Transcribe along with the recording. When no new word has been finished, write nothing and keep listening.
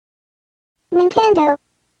Nintendo.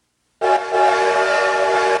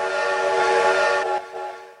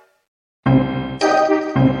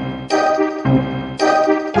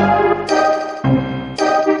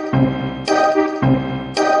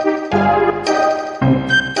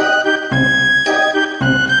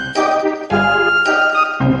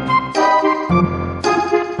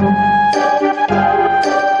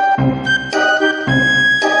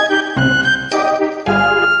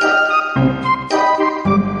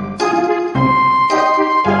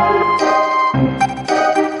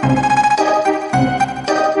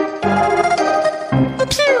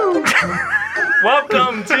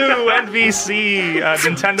 Welcome to NVC,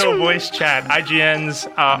 Nintendo Voice Chat, IGN's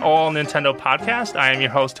all Nintendo podcast. I am your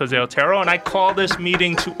host, Jose Otero, and I call this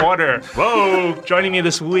meeting to order. Whoa! Joining me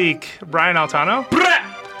this week, Brian Altano,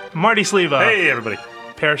 Marty Sleva, Hey, everybody.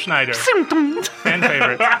 Per Schneider, fan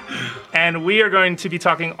favorite. And we are going to be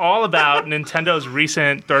talking all about Nintendo's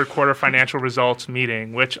recent third quarter financial results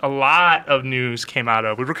meeting, which a lot of news came out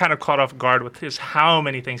of. We were kind of caught off guard with just how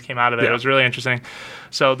many things came out of it. Yeah. It was really interesting.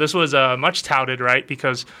 So this was much touted, right?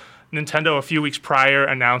 Because Nintendo a few weeks prior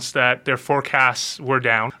announced that their forecasts were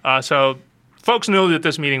down. So folks knew that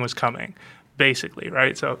this meeting was coming. Basically,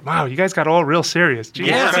 right? So, wow, you guys got all real serious. Jeez.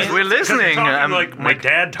 Yeah, we're listening. Like my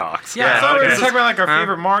dad talks. Yeah, I thought we were okay. talking about like our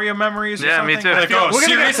favorite Mario memories or Yeah, something. me too. Like, We're oh, gonna get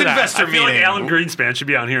serious to that. investor I feel meeting. like Alan Greenspan should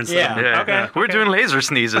be on here instead. Yeah. of me. Yeah, Okay, We're okay. doing laser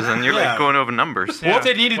sneezes, and you're Yeah. like going over numbers. Yeah. What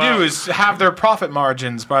they need to Well- do is have their profit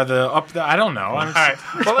margins by the I don't know. All right.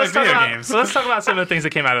 Well, let's talk, video about, games. so let's talk about some of the things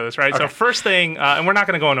that came out of this, right? So Okay. first thing, and we're not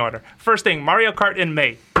going to go in order. First thing, Mario Kart in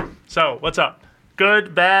May. So what's up?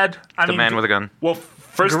 Good, bad? I The man with a gun. Well,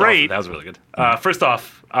 first Great. off, that was really good. First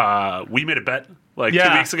off, we made a bet like Yeah.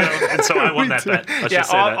 2 weeks ago, and so I won that bet. Let's Yeah,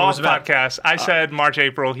 just say that. off the bet? podcast. I said March,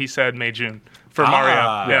 April. He said May, June for Mario.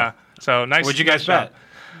 Yeah. So nice. What'd you guys nice job. bet?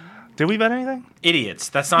 Did we bet anything? Idiots.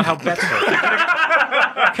 That's not how bets work.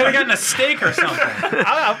 Could have gotten a steak or something.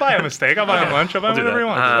 I'll buy him a steak. I'll buy him lunch. I'll buy him do whatever that.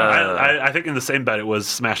 he wants. I think in the same bet it was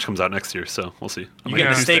Smash comes out next year, so we'll see. I'm You gonna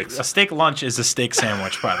get a do steak. steaks. A steak lunch is a steak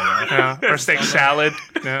sandwich, by the way. Yeah. Or steak salad.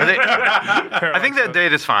 Yeah. I think that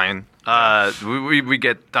date is fine. We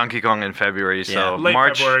get Donkey Kong in February, so Yeah. Late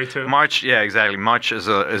March. February, too. March, yeah, exactly. March is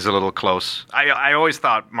a little close. I always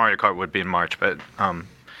thought Mario Kart would be in March, but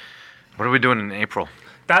what are we doing in April?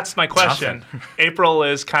 That's my question. April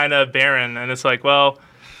is kind of barren, and it's like, well,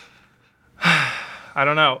 I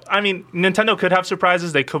don't know. I mean, Nintendo could have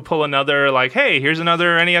surprises. They could pull another, like, hey, here's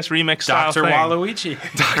another NES remix style Dr. thing. Waluigi.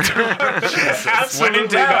 Absolutely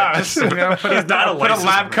not. Just, you know, put a not a put a licensed-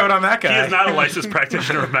 lab coat on that He guy. is not a licensed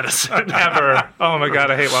practitioner of medicine. Ever. Oh my god,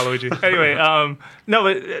 I hate Waluigi. Anyway, no,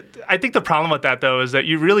 but I think the problem with that though is that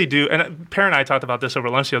you really do, and Per and I talked about this over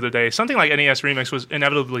lunch the other day. Something like NES Remix was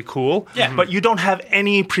inevitably cool, Yeah. but you don't have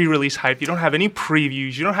any pre-release hype. You don't have any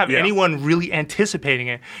previews. You don't have Yeah. anyone really anticipating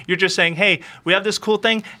it. You're just saying, hey, we have this cool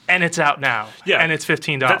thing, and it's out now, Yeah. and it's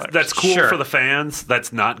 $15. That's cool Sure. for the fans.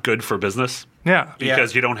 That's not good for business. Yeah.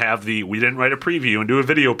 Because you don't have we didn't write a preview and do a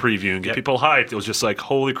video preview and get people hyped. It was just like,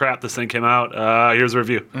 holy crap, this thing came out. Here's a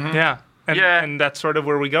review. Yeah. And, Yeah. and that's sort of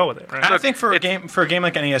where we go with it, right? I think for a game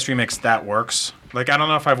like NES Remix, that works. Like, I don't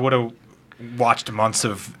know if I would have watched months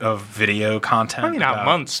of video content. I mean, not about-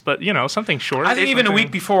 months, but something short. I think even a week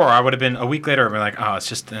before, I would have been a week later. I'd be like, oh, it's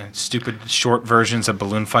just stupid short versions of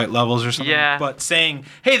balloon fight levels or something. Yeah. But saying,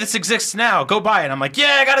 hey, this exists now, go buy it. I'm like,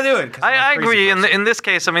 yeah, I got to do it. 'cause I'm a I crazy agree. person. In this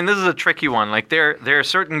case, I mean, this is a tricky one. Like, there are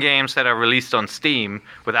certain games that are released on Steam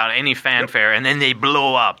without any fanfare, and then they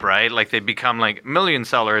blow up, right? Like, they become like million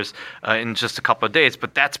sellers in just a couple of days.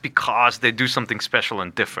 But that's because they do something special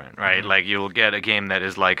and different, right? Like, you'll get a game that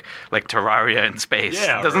is like Terraria in space.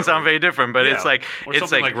 Yeah, It doesn't sound very different, but Yeah. it's like Or it's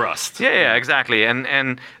something like Rust. Yeah, exactly.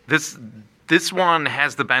 And this one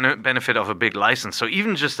has the benefit of a big license. So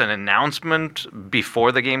even just an announcement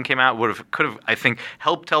before the game came out could have, I think,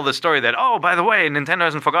 helped tell the story that, oh, by the way, Nintendo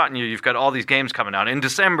hasn't forgotten you. You've got all these games coming out. In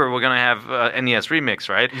December, we're going to have NES Remix,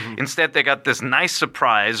 right? Mm-hmm. Instead, they got this nice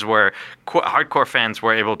surprise where hardcore fans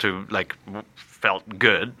were able to, like, felt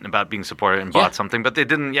good about being supported and bought something, but they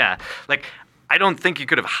didn't, like... I don't think you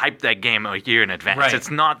could have hyped that game a year in advance. Right. It's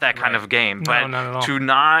not that kind of game. But not at all. to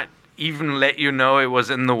not even let you know it was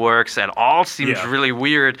in the works at all seems Yeah. really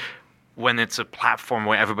weird when it's a platform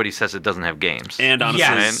where everybody says it doesn't have games. And honestly,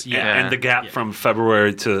 Yes, and, yeah. and the gap from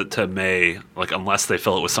February to May, like unless they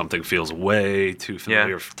fill it with something, feels way too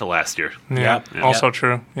familiar to last year. Yeah. Yeah. Also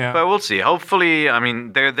true. Yeah. But we'll see. Hopefully, I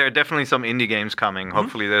mean, there are definitely some indie games coming.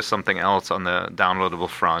 Hopefully, there's something else on the downloadable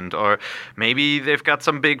front. Or maybe they've got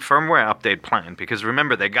some big firmware update planned. Because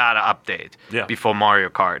remember, they got to update before Mario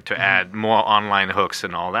Kart to add more online hooks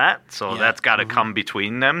and all that. So that's got to come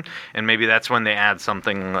between them. And maybe that's when they add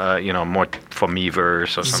something, more for Miiverse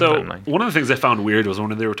or So something. Like. one of the things I found weird was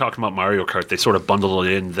when they were talking about Mario Kart, they sort of bundled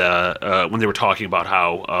it in when they were talking about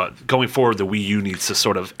how going forward the Wii U needs to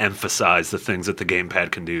sort of emphasize the things that the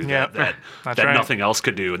gamepad can do Yeah, that that's right. nothing else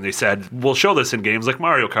could do. And they said we'll show this in games like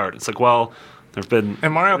Mario Kart. It's like, well, there've been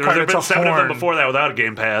In Mario Kart, there've it's been a 7 of them horn. before that without a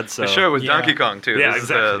gamepad. So Sure, with Yeah. Donkey Kong too. Yeah, This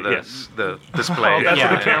exactly, is the display. Oh, that's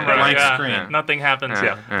Yeah. with the camera. Blank yeah. screen. Nothing happens.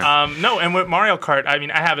 Yeah. No, and with Mario Kart, I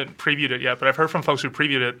mean, I haven't previewed it yet, but I've heard from folks who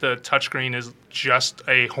previewed it, the touchscreen is just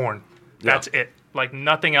a horn. That's it. Like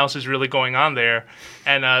nothing else is really going on there,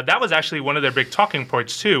 and that was actually one of their big talking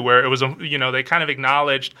points too, where it was, they kind of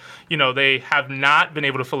acknowledged, they have not been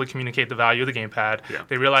able to fully communicate the value of the gamepad. Yeah.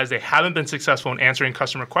 They realized they haven't been successful in answering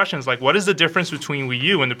customer questions like, what is the difference between Wii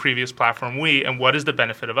U and the previous platform Wii, and what is the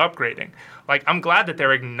benefit of upgrading? Like, I'm glad that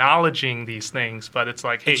they're acknowledging these things, but it's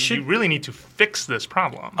like, hey, you really need to fix this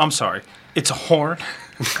problem. I'm sorry. It's a horn.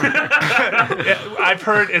 I've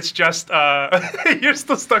heard it's just you're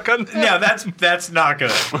still stuck on that. No, that's not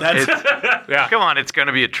good. That's Yeah. Come on, it's going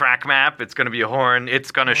to be a track map. It's going to be a horn.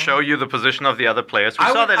 It's going to show you the position of the other players. We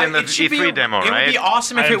saw that in the it should E3 be demo, It right? would be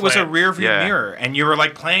awesome I if didn't it was play a it. rear view Yeah. mirror and you were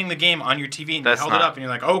like playing the game on your TV and That's you held it not- up and you're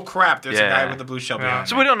like, oh crap, there's a Yeah. guy with a blue shell Yeah. behind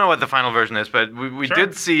So me. we don't know what the final version is, but we Sure.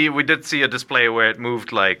 did see a display where it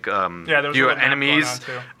moved like there was a your little map enemies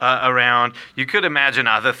going on, around. You could imagine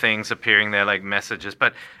other things appearing there, like messages,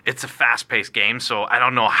 but it's a fast-paced game, so I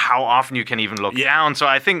don't know how often you can even look down. So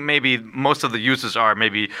I think maybe most of the uses are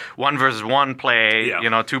maybe 1 versus 1 play,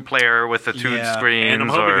 Yeah. 2-player with the 2 Yeah. screens. and I'm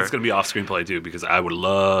hoping or, it's going to be off-screen play too, because I would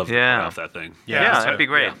love to play Yeah. off that thing. Yeah, so- that'd be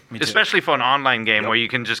great. me too. Especially for an online game where you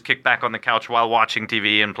can just kick back on the couch while watching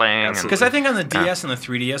TV and playing. And, Absolutely. Because I think on the DS and the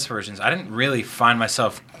 3DS versions, I didn't really find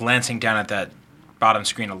myself glancing down at that bottom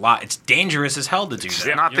screen a lot. It's dangerous as hell to do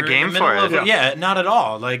that. not the You're in game middle for it. of Yeah, not at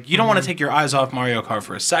all. Like, you don't want to take your eyes off Mario Kart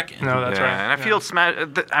for a second. No, that's yeah, right. and I feel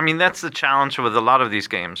I mean, that's the challenge with a lot of these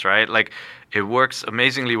games, right? Like, it works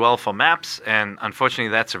amazingly well for maps, and unfortunately,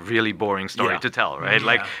 that's a really boring story Yeah. to tell, right? Yeah.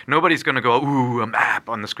 Like, nobody's going to go, ooh, a map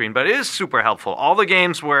on the screen, but it is super helpful. All the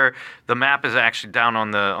games where the map is actually down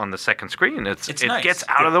on the second screen, it nice. gets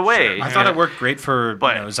out of the way. I thought it worked great for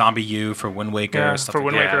But- Zombie U, for Wind Waker, Yeah, stuff for like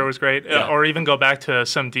Wind that. Waker it was great. Or even go back to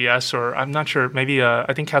some DS, or I'm not sure, maybe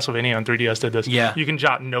I think Castlevania on 3DS did this. Yeah. You can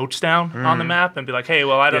jot notes down on the map and be like, hey,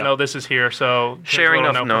 well, I don't Yeah. know this is here, so here's a Sharing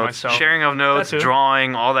little of note for notes, myself. sharing of notes, That too.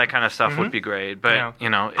 drawing, all that kind of stuff would be great. But Yeah.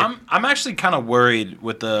 I'm actually kind of worried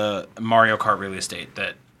with the Mario Kart release date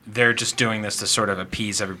that they're just doing this to sort of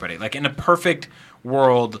appease everybody. Like, in a perfect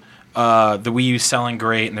world, the Wii U's selling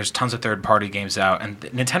great, and there's tons of third-party games out, and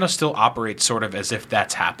Nintendo still operates sort of as if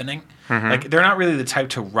that's happening. Like, they're not really the type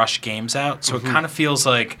to rush games out, so it kind of feels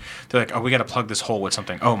like they're like, oh, we got to plug this hole with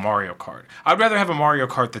something. Oh, Mario Kart. I'd rather have a Mario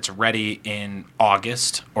Kart that's ready in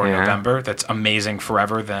August or Yeah. November that's amazing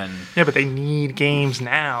forever than... Yeah, but they need games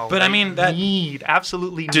now. But I They mean, that-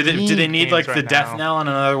 absolutely Do they need games like right the death now. knell on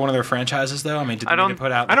another one of their franchises though? I mean, did they need to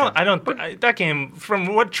put out? That game,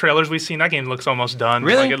 from what trailers we've seen, that game looks almost done.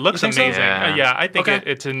 Really? Like, it looks You think so? amazing. Yeah. I think Okay.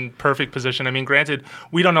 it's in perfect position. I mean, granted,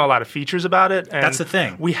 we don't know a lot of features about it. And That's the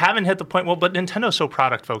thing. We haven't hit the point, but Nintendo's so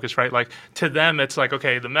product focused, right? Like, to them, it's like,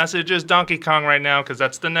 okay, the message is Donkey Kong right now because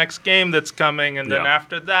that's the next game that's coming. And then Yeah.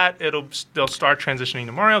 after that, they'll start transitioning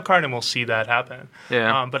to Mario Kart and we'll see that happen.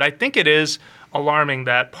 Yeah. But I think it is alarming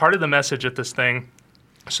that part of the message at this thing.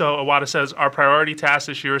 So Iwata says, our priority task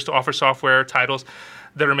this year is to offer software titles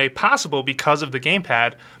that are made possible because of the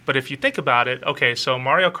gamepad. But if you think about it, okay, so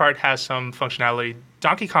Mario Kart has some functionality.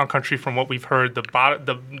 Donkey Kong Country, from what we've heard, the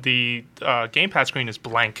gamepad screen is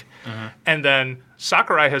blank. And then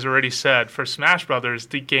Sakurai has already said for Smash Brothers,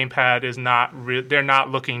 the gamepad is not. They're not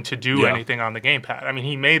looking to do Yeah. anything on the gamepad. I mean,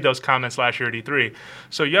 he made those comments last year at E3.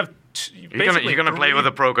 So you have. You're gonna play with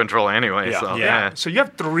a Pro Controller anyway. Yeah. So, Yeah. So you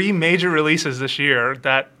have 3 major releases this year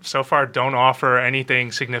that so far don't offer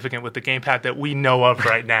anything significant with the gamepad that we know of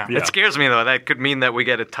right now. Yeah. It scares me though. That could mean that we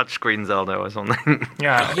get a touchscreen Zelda or something.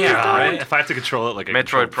 Yeah. Yeah, right. If I have to control it like a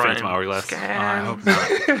Metroid control Phantom Prime. Hourglass. I hope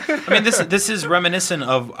not. I mean, this is reminiscent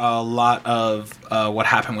of a lot of what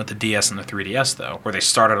happened with the DS and the 3DS, though, where they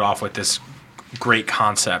started off with this great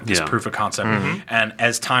concept, this Yeah. proof of concept, and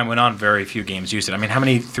as time went on, very few games used it. I mean, how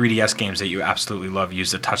many 3DS games that you absolutely love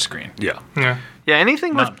use a touchscreen? Yeah. Yeah. Yeah,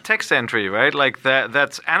 anything None. with text entry, right? Like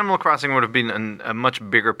that's Animal Crossing would have been a much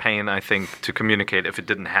bigger pain, I think, to communicate if it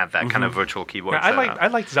didn't have that kind of virtual keyboard. Yeah, setup. I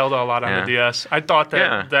liked Zelda a lot on Yeah. the DS. I thought that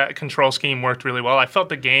Yeah. that control scheme worked really well. I felt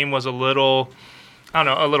the game was a little I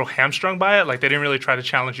don't know, a little hamstrung by it. Like they didn't really try to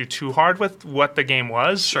challenge you too hard with what the game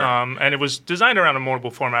was. Sure. And it was designed around a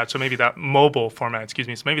mobile format, so maybe that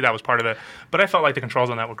so maybe that was part of it. But I felt like the controls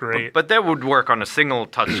on that were great. But that would work on a single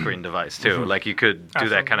touchscreen device too. Like you could do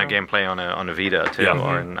that kind of gameplay on a Vita too,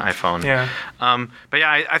 or an iPhone. Yeah. But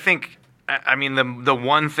yeah, I think. I mean, the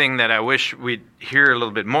one thing that I wish we'd hear a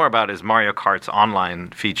little bit more about is Mario Kart's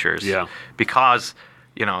online features. Yeah. Because,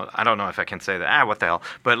 I don't know if I can say that. What the hell?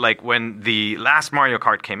 But like when the last Mario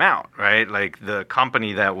Kart came out, right? Like the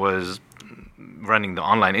company that was running the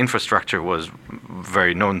online infrastructure was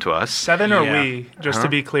very known to us. 7 or Yeah. Wii, just to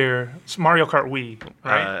be clear. It's Mario Kart Wii,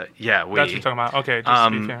 right? Yeah, we. That's what you're talking about. Okay, just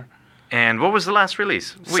to be fair. And what was the last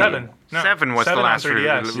release? Wii. 7. No, 7 was 7 the on last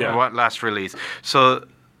 3DS. last release. So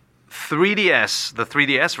 3DS, the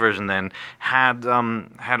 3DS version then had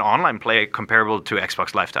online play comparable to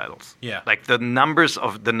Xbox Live titles. Yeah. Like the number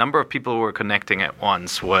of people who were connecting at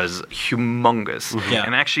once was humongous. Yeah.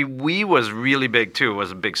 And actually Wii was really big too. It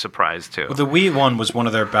was a big surprise too. Well, the Wii one was one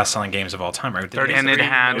of their best-selling games of all time, right? And it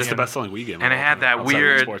had It's the best-selling Wii game. and it had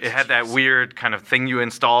that weird kind of thing you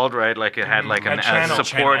installed, right? Like it had like a channel.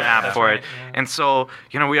 support app That's for right, it. yeah. And so,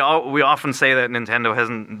 we often say that Nintendo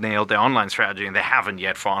hasn't nailed their online strategy, and they haven't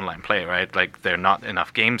yet for online play, right? Like there are not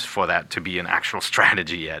enough games for that to be an actual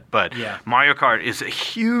strategy yet. But Yeah. Mario Kart is a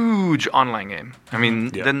huge online game. I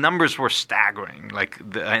mean, Yeah. the numbers were staggering. Like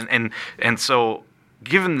and so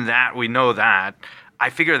given that we know that,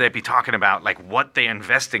 I figure they'd be talking about like what they're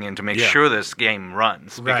investing in to make Yeah. sure this game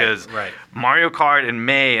runs. Right, Because right. Mario Kart in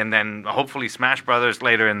May and then hopefully Smash Brothers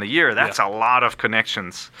later in the year, that's Yeah. a lot of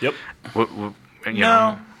connections. Yep. You No,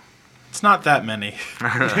 know, it's not that many.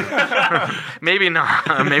 maybe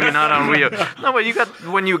not. Maybe not on Wii U. No, but you got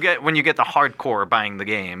when you get the hardcore buying the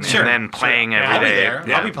game Sure, and then playing sure. every I'll be day. there.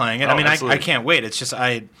 Yeah. I'll be playing it. Oh, I mean, I absolutely. can't wait. It's just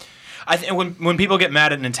I think when people get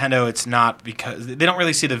mad at Nintendo, it's not because they don't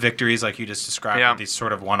really see the victories like you just described. Yeah. With these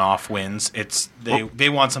sort of one-off wins. It's they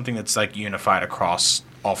want something that's like unified across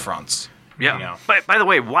all fronts. Yeah. You know? By the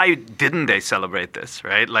way, why didn't they celebrate this?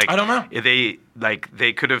 Right? Like I don't know.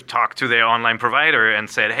 They could have talked to their online provider and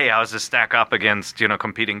said, "Hey, how does this stack up against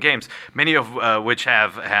competing games?" Many of which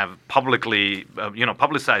have publicly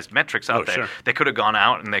publicized metrics out there. Sure. They could have gone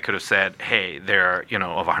out and they could have said, "Hey, there are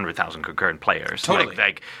over 100,000 concurrent players." Totally.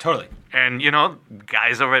 Totally. And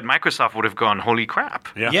guys over at Microsoft would have gone, "Holy crap!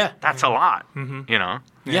 Yeah. That's a lot." Yeah.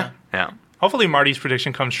 Yeah. Hopefully Marty's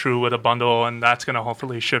prediction comes true with a bundle, and that's going to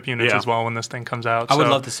hopefully ship units Yeah. as well when this thing comes out. I would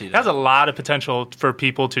So love to see that. It has a lot of potential for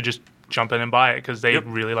people to just jump in and buy it because they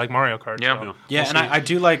really like Mario Kart. Yeah. So. Yeah, and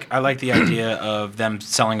I like the idea of them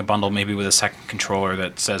selling a bundle maybe with a second controller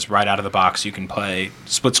that says right out of the box you can play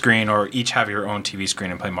split screen or each have your own TV screen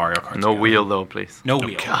and play Mario Kart. No together. wheel though, please. No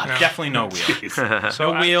wheel. Definitely no wheel. Jeez.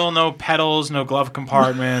 So No wheel, no pedals, no glove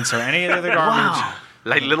compartments or any of the other garbage.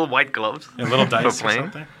 Like little white gloves. A little dice For or playing.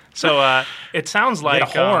 something. So it sounds like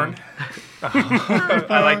Get a horn.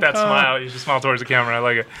 I like that smile. You should smile towards the camera. I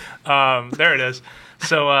like it. There it is.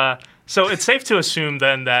 So it's safe to assume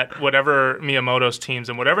then that whatever Miyamoto's teams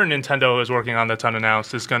and whatever Nintendo is working on that's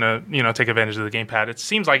unannounced is going to take advantage of the gamepad. It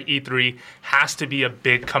seems like E3 has to be a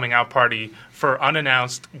big coming out party for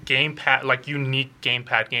unannounced gamepad, like unique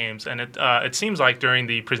gamepad games. And it seems like during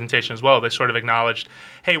the presentation as well, they sort of acknowledged,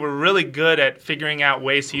 hey, we're really good at figuring out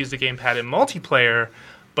ways to use the gamepad in multiplayer.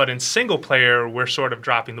 But in single player, we're sort of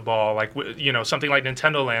dropping the ball. Like something like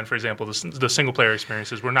Nintendo Land, for example, the single player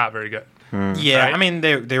experiences were not very good. Yeah, Right? I mean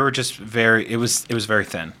they were just very. It was very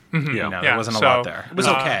thin. Yeah. There wasn't a lot there. It was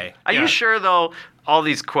okay. Are you sure though? All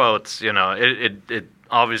these quotes, it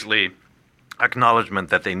obviously acknowledgement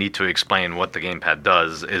that they need to explain what the gamepad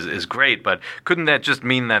does is great, but couldn't that just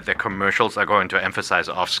mean that the commercials are going to emphasize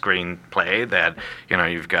off-screen play? That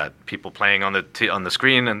you've got people playing on the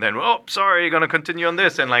screen, and then sorry, you're going to continue on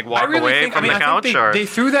this, and walk away from the couch. They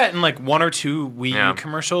threw that in one or two Wii Yeah. U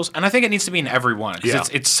commercials, and I think it needs to be in every one. 'Cause Yeah.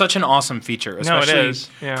 it's such an awesome feature, No, it especially is.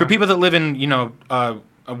 Yeah. for people that live in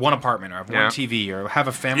one apartment or have Yeah. one TV or have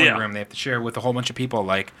a family Yeah. room they have to share with a whole bunch of people.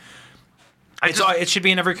 I It should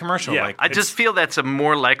be in every commercial. Yeah. I just feel that's a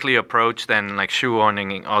more likely approach than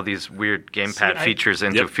shoehorning all these weird gamepad I- features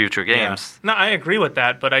into Yep. future games. No, I agree with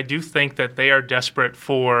that, but I do think that they are desperate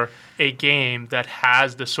for a game that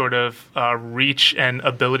has the sort of reach and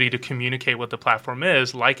ability to communicate what the platform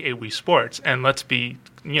is, like a Wii Sports. And let's be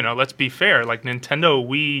fair. Like Nintendo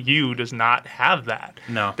Wii U does not have that.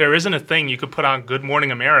 No. There isn't a thing you could put on Good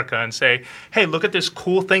Morning America and say, "Hey, look at this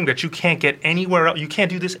cool thing that you can't get anywhere else. You can't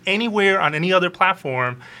do this anywhere on any other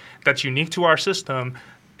platform that's unique to our system,"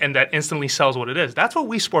 and that instantly sells what it is. That's what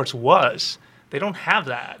Wii Sports was. They don't have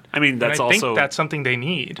that. I mean, that's and I also think that's something they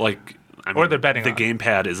need. Like, I Or they're betting the on it.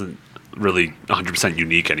 gamepad isn't really 100%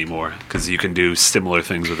 unique anymore because you can do similar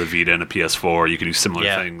things with a Vita and a PS4. You can do similar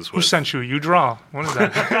things Who with sent you? You draw. What is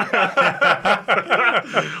that?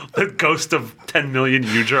 the ghost of 10 million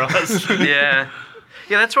U-Draws. Yeah.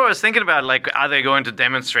 Yeah, that's what I was thinking about. Like, are they going to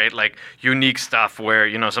demonstrate like unique stuff where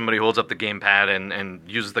somebody holds up the gamepad and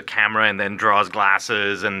uses the camera and then draws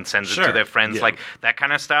glasses and sends it to their friends, Yeah. like that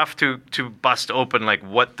kind of stuff to bust open like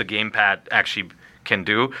what the gamepad actually can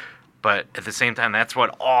do. But at the same time, that's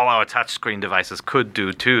what all our touchscreen devices could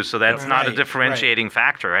do too. So that's not a Right, differentiating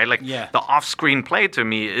factor, right? Like Yeah. the off-screen play to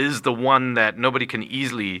me is the one that nobody can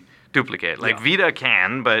easily duplicate. Like Vita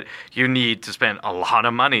can, but you need to spend a lot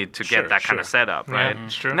of money to get that kind of setup, right?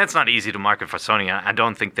 it's true. And that's not easy to market for Sony. I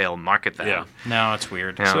don't think they'll market that. Yeah. No, it's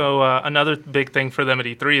weird. Yeah. So another big thing for them at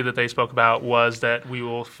E3 that they spoke about was that we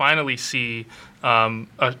will finally see,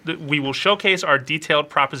 we will showcase our detailed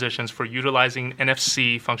propositions for utilizing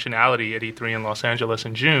NFC functionality at E3 in Los Angeles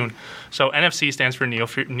in June. So NFC stands for near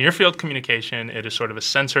field communication. It is sort of a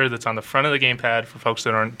sensor that's on the front of the gamepad for folks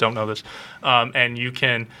that don't know this, and you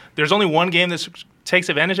can. There's only one game that takes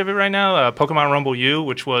advantage of it right now, Pokemon Rumble U,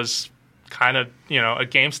 which was kind of a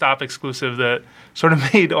GameStop exclusive that sort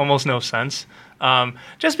of made almost no sense.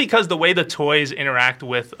 Just because the way the toys interact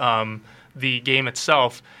with the game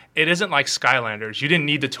itself, it isn't like Skylanders. You didn't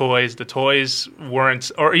need the toys. The toys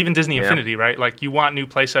weren't, or even Disney Infinity, right? Like you want new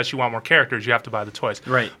playsets, you want more characters, you have to buy the toys.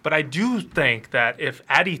 Right. But I do think that if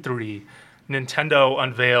at E3 Nintendo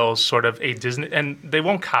unveils sort of a Disney, and they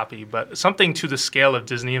won't copy, but something to the scale of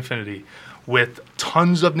Disney Infinity with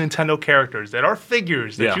tons of Nintendo characters that are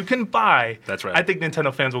figures that you can buy. That's right. I think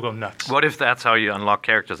Nintendo fans will go nuts. What if that's how you unlock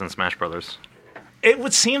characters in Smash Brothers?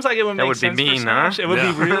 Seems like it would make would be sense mean, for Smash. huh? It would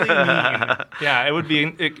be really mean. Yeah, it would be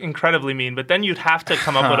incredibly mean. But then you'd have to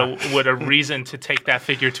come up with a reason to take that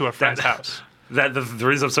figure to a friend's house. The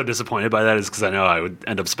reason I'm so disappointed by that is because I know I would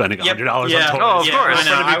end up spending $100 Yeah. on toys. Oh, of course. My friend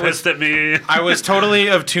would I be know. pissed at me. I was totally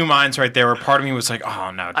of two minds right there. Where part of me was like,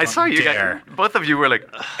 "Oh no, I saw you dare. guys. Both of you were like,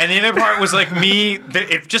 And the other part was like me.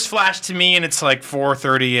 It just flashed to me, and it's like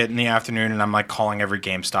 4:30 in the afternoon, and I'm like calling every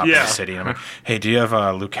GameStop in Yeah. the city. And I'm like, "Hey, do you have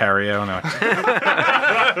Lucario?" And I'm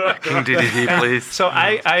like, King DDD, please. So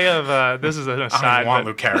I have this is an "I aside. don't want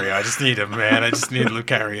but- Lucario. I just need him, man. I just need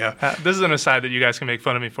Lucario." This is an aside that you guys can make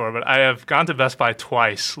fun of me for, but I have gone to Best Buy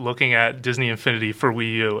twice looking at Disney Infinity for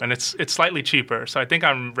Wii U, and it's slightly cheaper. So I think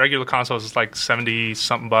on regular consoles it's like 70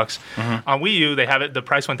 something bucks. On Wii U they have it. The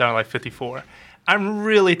price went down to like 54. I'm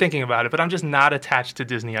really thinking about it, but I'm just not attached to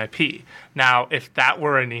Disney IP. Now, if that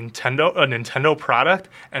were a Nintendo product,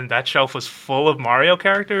 and that shelf was full of Mario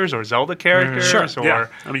characters or Zelda characters, Sure. or Yeah.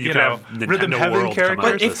 I mean, you could have Nintendo Rhythm Heaven World come out characters.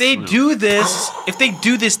 with But if they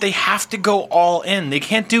do this, they have to go all in. They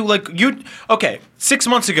can't do like you. Okay, 6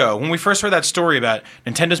 months ago when we first heard that story about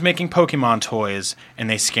Nintendo's making Pokemon toys and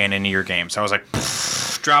they scan into your games, I was like,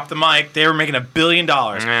 drop the mic. They were making $1 billion,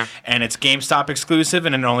 and it's GameStop exclusive,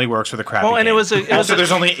 and it only works with a crappy Well, and game. it was also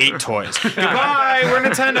there's only 8 toys. Goodbye, we're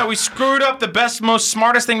Nintendo. We screwed up the best, most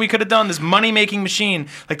smartest thing we could have done. This money-making machine.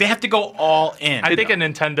 Like they have to go all in. I think a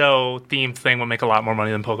Nintendo themed thing would make a lot more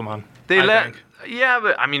money than Pokemon. They I let. think. Yeah,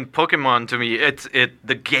 but I mean, Pokemon to me,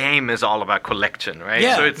 the game is all about collection, right?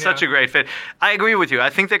 Yeah. So it's such a great fit. I agree with you. I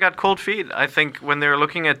think they got cold feet. I think when they're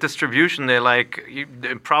looking at distribution,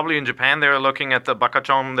 probably in Japan they're looking at the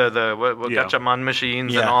Bakachon, the Gachamon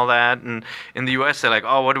machines and Yeah. all that, and in the US they're like,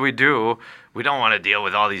 oh, what do? We don't want to deal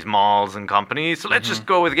with all these malls and companies, so let's just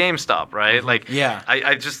go with GameStop, right? Like, Yeah.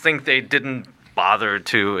 I just think they didn't bother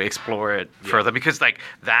to explore it further because like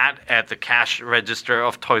that at the cash register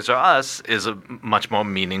of Toys R Us is a much more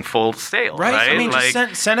meaningful sale, right? Right. I mean, like,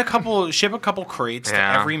 just ship a couple crates to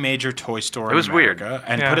every major toy store. It was in America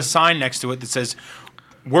and Yeah. put a sign next to it that says,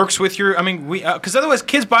 "Works with your." I mean, because otherwise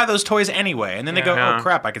kids buy those toys anyway, and then they go, Yeah. "Oh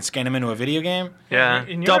crap! I can scan them into a video game." yeah.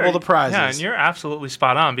 And Double the prizes. Yeah, and you're absolutely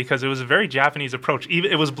spot on because it was a very Japanese approach.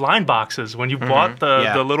 Even it was blind boxes when you bought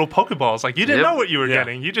Yeah. the little Pokeballs. Like you didn't Yep. know what you were Yeah.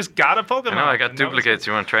 getting. You just got a Pokemon. I know I got And that was- duplicates.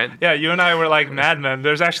 You want to trade? Yeah, you and I were like madmen.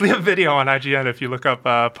 There's actually a video on IGN if you look up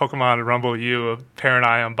Pokemon Rumble U of Per and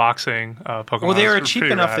I unboxing Pokemon. Well, they were It's cheap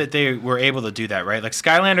pretty enough rad. that they were able to do that, right? Like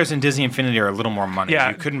Skylanders and Disney Infinity are a little more money. Yeah,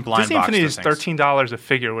 You couldn't blind Disney box Infinity those is things. $13 a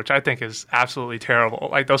figure, which I think is absolutely terrible.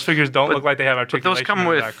 Like those figures don't look like they have But articulation. those come and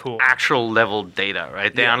with that cool. actual level data,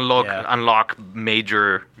 right? They Yeah. unlock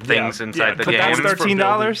major things inside the But that's game.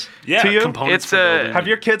 $13 Yeah, to you. components It's for a- building. Have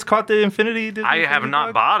your kids caught the Infinity? Disney I have Infinity not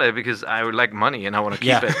bug? bought it because I would like money and I want to keep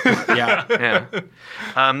Yeah, it. yeah.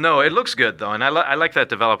 Yeah. No, it looks good though, and I like that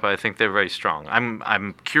developer. I think they're very strong.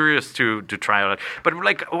 I'm curious to try it out. But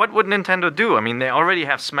like, what would Nintendo do? I mean, they already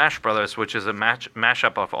have Smash Brothers, which is a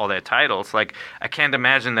mashup of all their titles. Like, I can't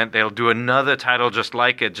imagine that they'll do another title just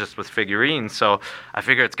like it, just with figurines. So I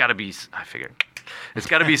figure it's got to be. It's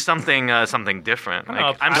got to be something different.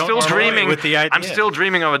 Like, I'm still dreaming with the idea. I'm still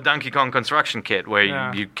dreaming of a Donkey Kong construction kit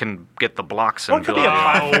where you can get the blocks and could be a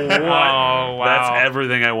platform. Wow. That's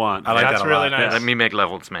everything I want. I like That's that a really lot. nice. let me make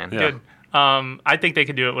levels, man. Yeah. Good. I think they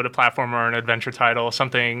could do it with a platform or an adventure title,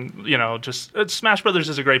 something, just Smash Brothers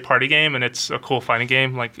is a great party game and it's a cool fighting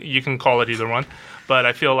game. Like you can call it either one, but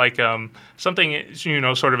I feel like something,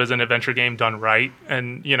 sort of as an adventure game done right.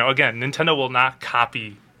 And, again, Nintendo will not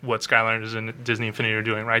copy what Skylanders and Disney Infinity are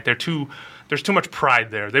doing, right? There's too much pride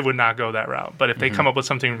there. They would not go that route. But if they come up with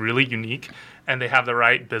something really unique and they have the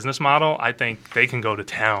right business model, I think they can go to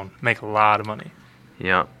town, make a lot of money.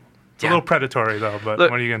 Yeah. It's a little predatory, though, but Look,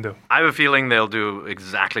 what are you going to do? I have a feeling they'll do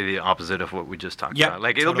exactly the opposite of what we just talked Yep, about.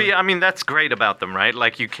 Like it'll totally. be. I mean, that's great about them, right?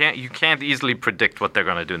 Like you can't easily predict what they're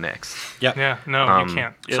gonna do next. Yep. Yeah, no, you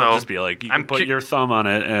can't. It'll So, just be like, you I'm can put cu- your thumb on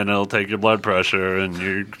it and it'll take your blood pressure and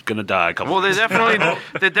you're going to die a couple Well, weeks.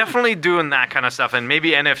 they're definitely doing that kind of stuff, and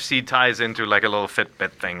maybe NFC ties into like a little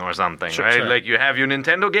Fitbit thing or something, right? sure. Like you have your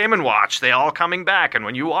Nintendo Game and Watch, they all coming back, and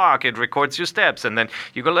when you walk, it records your steps, and then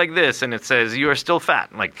you go like this, and it says you are still fat.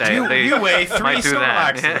 Like they You weigh 3 might do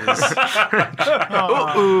that.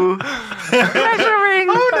 Snorlaxes. Ooh. Measuring.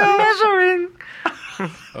 Measuring.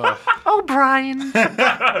 Oh, Brian.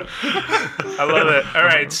 I love it. All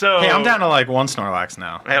right, so Hey, I'm down to like 1 Snorlax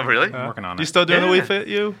now. Yeah, really? I'm working on You it. still doing the Yeah. Wii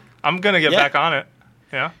Fit? I'm gonna get Yeah. back on it.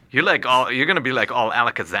 Yeah. You're gonna be like all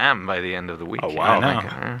Alakazam by the end of the week. Oh, wow. I know.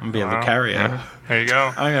 I'm gonna be a Lucario. There you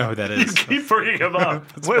go. I don't know who that is. Keep bringing him up.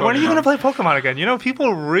 When are you gonna play Pokemon again?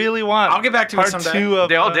 People really want. I'll get back to it part someday. 2 of.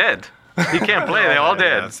 They're all dead. He can't play. They're all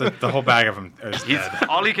Yeah, dead. so the whole bag of them is He's, dead.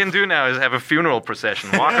 all he can do now is have a funeral procession,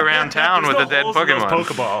 walk around town with There's the dead no holes in those Pokemon.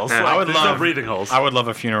 Pokeballs. Yeah. Like, I would there's no love- breathing holes. I would love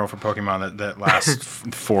a funeral for Pokemon that lasts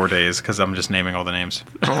 4 days because I'm just naming all the names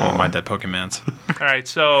of my dead Pokemons. All right,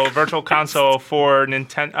 so Virtual Console for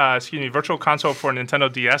Nintendo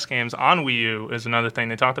DS games on Wii U is another thing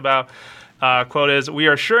they talked about. Quote is, "We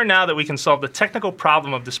are sure now that we can solve the technical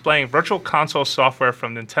problem of displaying Virtual Console software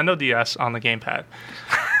from Nintendo DS on the gamepad."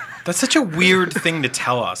 That's such a weird thing to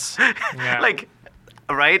tell us. Yeah. Like,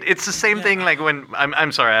 right? It's the same thing. Like when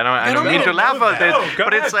I'm sorry, I don't mean no, to laugh no, at this, no, go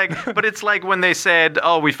but it's like when they said,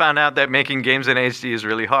 "Oh, we found out that making games in HD is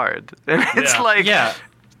really hard." And it's Yeah. like, Yeah.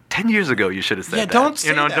 10 years ago, you should have said Yeah, that. don't say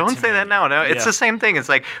that don't to say me. that now. No, it's Yeah. the same thing. It's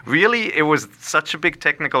like, really, it was such a big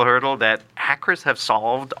technical hurdle that hackers have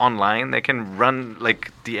solved online. They can run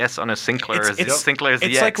like DS on a Sinclair It's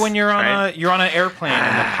DX, like when you're on right? you're on an airplane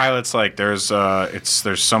and the pilot's like, there's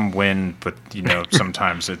some wind, but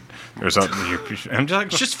sometimes there's I'm just like,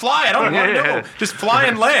 just fly. I don't want to know. Just fly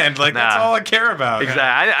and land. Like that's Nah. all I care about.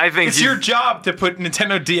 Exactly. I think It's your job to put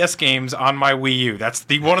Nintendo DS games on my Wii U. That's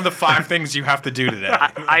one of the 5 things you have to do today.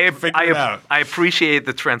 Figure it out. I appreciate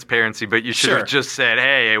the transparency, but you should Sure. have just said,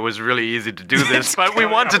 "Hey, it was really easy to do this, but we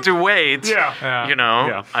wanted to wait, Yeah.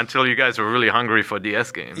 Yeah. until you guys were really hungry for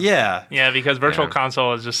DS games." Yeah. Yeah, because Virtual Yeah.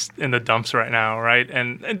 Console is just in the dumps right now, right?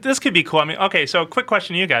 And this could be cool. I mean, okay, so quick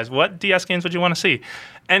question to you guys. What DS games would you want to see?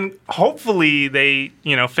 And hopefully they,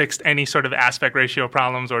 fixed any sort of aspect ratio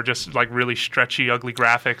problems or just like really stretchy, ugly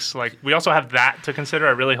graphics. Like we also have that to consider.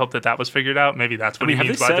 I really hope that was figured out. Maybe that's what I mean, he have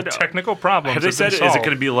means they by said- the technical problems. Have they have been said, is it solved.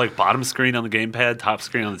 going to be like bottom screen on the gamepad, top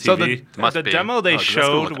screen on the TV? So the Must be. demo they 'cause that's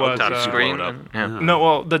showed gonna look was Top ugly. screen. blow it up. Yeah. no,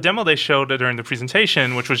 well, the demo they showed during the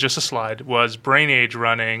presentation, which was just a slide, was Brain Age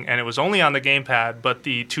running, and it was only on the gamepad, but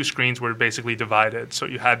the 2 screens were basically divided. So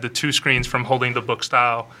you had the 2 screens from holding the book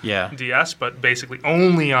style DS, but basically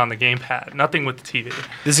only on the gamepad, nothing with the TV.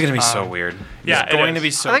 This is going to be so weird. yeah, It's it going is. to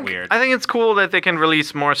be so I think weird. I think it's cool that they can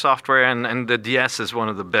release more software, and the DS is one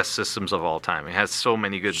of the best systems of all time. It has so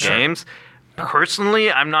many good games.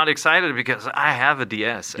 Personally, I'm not excited because I have a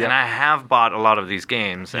DS and I have bought a lot of these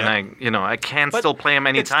games, and I can still play them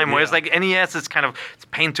anytime. Whereas like NES, it's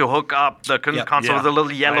pain to hook up the console with a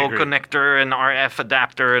little yellow agree. connector and RF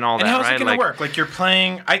adapter and all And that. how's right? it going to work? Like you're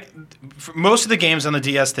playing. For most of the games on the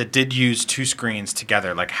DS that did use 2 screens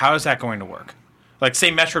together, like how is that going to work? Like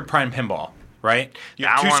say Metroid Prime Pinball, right? You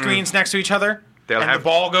have That 2 one- screens next to each other, They'll and have- the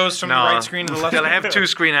ball goes from the right screen to the left. They'll have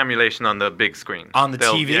 2-screen emulation on the big screen. On the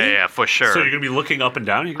They'll- TV? Yeah, for sure. So you're going to be looking up and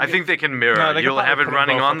down? I think they can mirror. No, they could You'll have probably it put 'em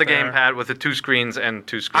running both on the up there. gamepad with the 2 screens and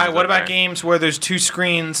 2 screens. All right, what up about there. games where there's 2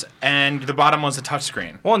 screens and the bottom one's a touch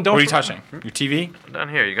screen? Well, and don't what are you for- touching? Your TV? Down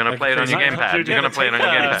here, you're gonna play it on crazy. your gamepad. You're gonna play it on your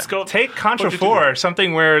gamepad. Take Contra 4,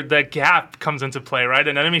 something where the gap comes into play, right?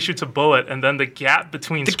 An enemy shoots a bullet, and then the gap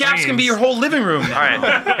between The gaps can be your whole living room now. All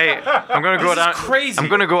right, hey, I'm gonna go This is out. crazy. I'm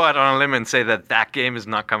gonna go out on a limb and say that exact game is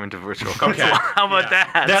not coming to Virtual Console. Okay. How about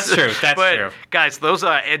that? That's true. That's but, true. Guys, those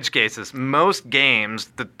are edge cases. Most games,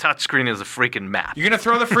 the touchscreen is a freaking map. You're gonna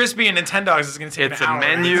throw the frisbee and Nintendogs is gonna take It's an a hour.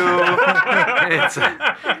 menu.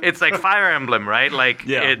 it's like Fire Emblem, right? Like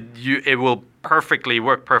Yeah. it will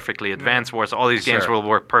work perfectly. Advance Wars, all these games Sure. will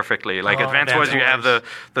work perfectly. Like Oh, Advance Wars, Advance you have Wars.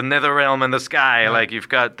 the Nether Realm and the sky. Like you've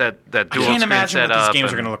got that I dual can't screen imagine what setup. these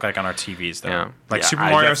games are and- gonna look like on our TVs though. Yeah. Like Yeah, Super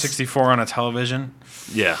I Mario guess- 64 on a television.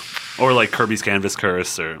 Yeah. Or like Kirby's Canvas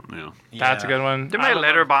Curse, or That's a good one. They might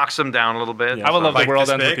letterbox them down a little bit. I would love Like the world this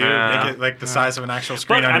ends with big? you. Yeah. Make it like the size of an actual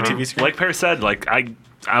screen But on I your mean, TV screen. like Perry said, like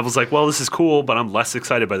I was like, well, this is cool, but I'm less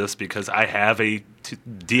excited by this because I have a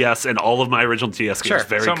DS and all of my original DS games Sure.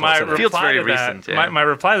 very So close. my at hand. Feels reply very to that, recent, yeah. my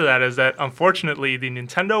reply to that is that unfortunately the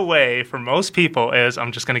Nintendo way for most people is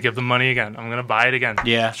I'm just going to give them money again. I'm going to buy it again.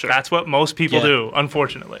 Yeah, sure. That's what most people Yeah. do,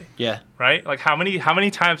 unfortunately. Yeah. Right? Like how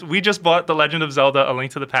many times we just bought The Legend of Zelda: A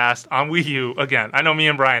Link to the Past on Wii U again. I know me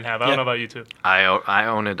and Brian have. I don't Yeah. know about you two. I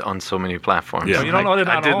own it on so many platforms. Yeah. Oh, you don't own it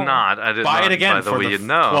I on did all? not. I did Buy not it again buy the for Wii the U.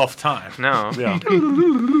 No. 12th time. No. Yeah.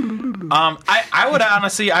 I would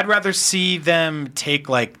honestly, I'd rather see them take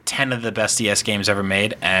like 10 of the best DS games ever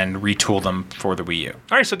made and retool them for the Wii U.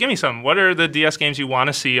 All right, so give me some. What are the DS games you want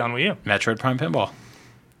to see on Wii U? Metroid Prime Pinball.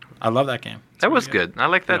 I love that game. That was good. I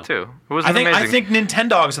like that too. It was I think amazing.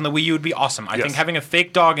 Nintendogs on the Wii U would be awesome. I Yes. think having a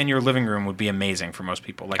fake dog in your living room would be amazing for most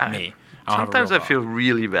people, like me. I don't have a Sometimes real I dog. feel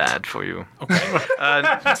really bad for you. Okay.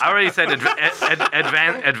 I already said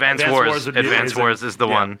Advance Wars Wars. would be Advance amazing. Wars is the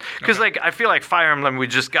one. Because like I feel like Fire Emblem, we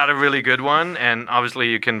just got a really good one, and obviously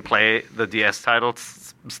you can play the DS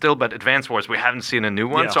titles still, but Advance Wars, we haven't seen a new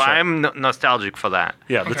one, Yeah, so sure. I'm nostalgic for that.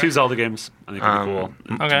 Yeah, the two Zelda games I think would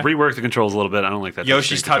be cool. Okay. Rework the controls a little bit. I don't like that.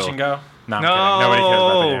 Yoshi's touch Touch and Go. No, I'm No, kidding. Nobody cares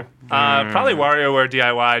about that game. Probably WarioWare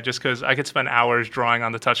DIY, just because I could spend hours drawing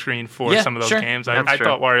on the touchscreen for Yeah, some of those sure. games. That's I true.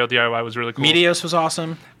 thought Wario DIY was really cool. Meteos was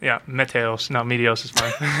awesome. Yeah, Meteos. No, Meteos is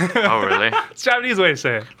fine. Oh, really? It's a Japanese way to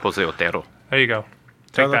say it. Jose Otero. There you go.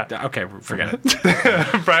 Take that. Okay, forget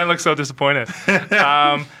it. Brian looks so disappointed.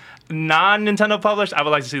 Non-Nintendo published, I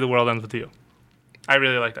would like to see The World Ends With You. I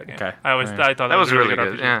really like that game. Okay. I thought that was was a really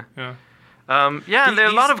really good. good, RPG. yeah. yeah. Yeah, and there are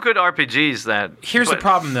a lot these- of good RPGs that. Here's the but-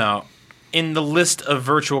 problem, though. In the list of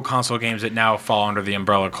virtual console games that now fall under the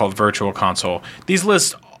umbrella called Virtual Console, these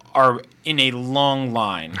lists are in a long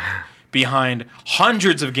line behind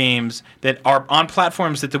hundreds of games that are on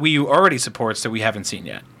platforms that the Wii U already supports that we haven't seen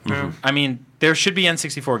yet. I mean, there should be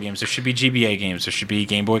N64 games, there should be GBA games, there should be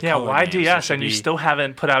Game Boy Yeah, Color why games, there DS? should And you be- still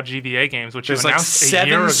haven't put out GBA games, which There's you like announced a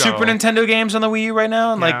year ago. 7 Super Nintendo games on the Wii U right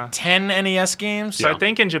now, and Yeah. like 10 NES games. So I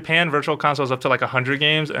think in Japan, Virtual Console is up to like 100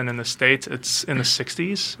 games, and in the States, it's in the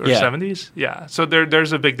 60s or Yeah. 70s. Yeah, so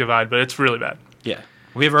there's a big divide, but it's really bad. Yeah.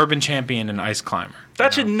 We have Urban Champion and Ice Climber.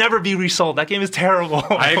 That should never be resold. That game is terrible.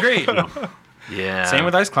 I agree. Yeah. Same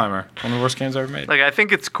with Ice Climber, one of the worst games ever made. Like I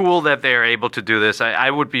think it's cool that they're able to do this. I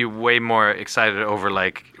would be way more excited over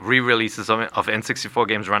like re-releases of N64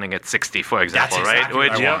 games running at 60, for example, That's exactly right?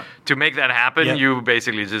 what Which I want. to make that happen, Yeah. you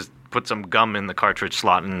basically just put some gum in the cartridge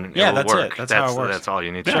slot and Yeah, it'll that's it. work. That's how it works. That's all you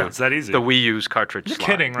need to Yeah, do. it's that easy. The Wii U's cartridge slot.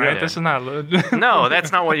 Kidding, right? Yeah. This is not. No,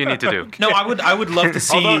 that's not what you need to do. No, I would love to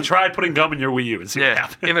see. Although try putting gum in your Wii U and see what Yeah,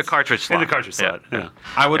 happens. in the cartridge In slot. the cartridge slot. Yeah.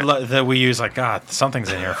 I would love the Wii U's like, God, something's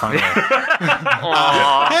in here finally.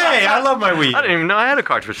 Aw, Hey, I love my Wii. I didn't even know I had a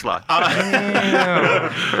cartridge slot.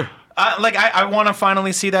 I want to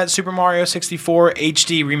finally see that Super Mario 64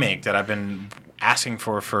 HD remake that I've been asking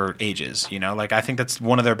for ages. You know, like I think that's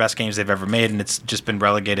one of their best games they've ever made, and it's just been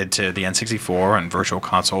relegated to the N64 and Virtual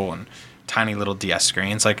Console and tiny little DS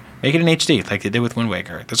screens. Like, make it in HD, like they did with Wind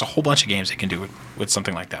Waker. There's a whole bunch of games they can do with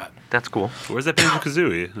something like that. That's cool. Where's that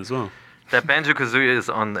Banjo-Kazooie as well? That Banjo-Kazooie is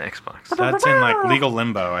on the Xbox. That's in like Legal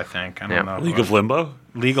Limbo, I think. I don't Yeah. know. League of Limbo?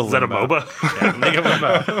 Legal Is that a Limbo. MOBA? Yeah, League of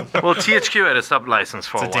Limbo. Well, THQ had a sub license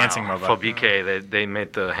for It's a a while. dancing MOBA. For BK, they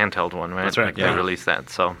made the handheld one, right? That's right, Like, yeah. They released that.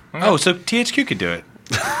 So Oh, so THQ could do it.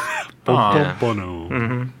 Bono. Bono.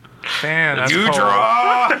 Man, that's You cold.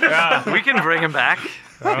 draw. we can bring him back.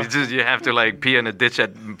 You have to like pee in a ditch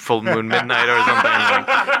at full moon midnight or something. Like,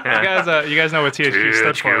 yeah. You guys know what THQ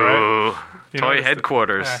stood for, right? You Toy noticed it.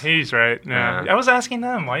 headquarters. Yeah, he's right. Yeah. Yeah. I was asking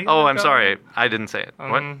them. Why? Oh, I'm sorry. I didn't say it.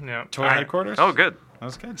 What? Yeah. Toy headquarters. Oh, good. That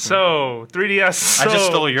was good. So 3DS. I just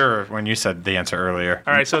stole your when you said the answer earlier.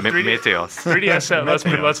 All right, so 3D, Meteos. 3DS sales.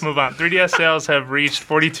 Let's move on. 3DS sales have reached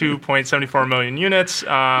 42.74 million units,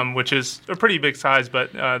 which is a pretty big size.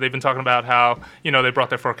 But they've been talking about how they brought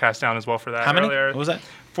their forecast down as well for that. How many? Earlier. What was that?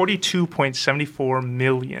 42.74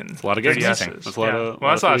 million. A lot of games. 3DSs. That's a lot Yeah. of Well,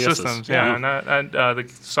 that's a lot of 3DSs. systems. Yeah, and the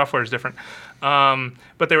software is different.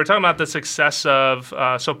 But they were talking about the success of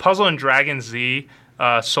so Puzzle and Dragon Z.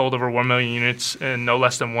 sold over 1 million units in no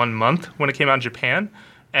less than 1 month when it came out in Japan.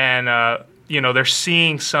 And, they're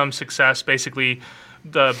seeing some success, basically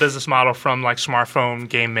the business model from like smartphone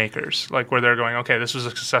game makers, like where they're going, okay, this was a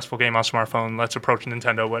successful game on smartphone, let's approach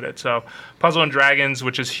Nintendo with it. So Puzzle and Dragons,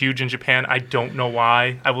 which is huge in Japan, I don't know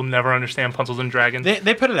why. I will never understand Puzzles and Dragons.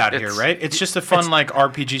 They put it out here, right? It's just a fun like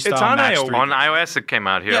RPG style. It's on match iOS. On iOS, it came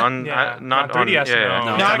out here. Yeah. Not on 3DS.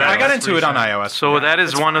 on. No, I got into it on iOS. So that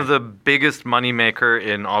is it's one fine. of the biggest moneymaker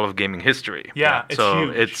in all of gaming history. Yeah, it's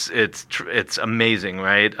so huge. it's amazing,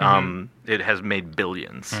 right? It has made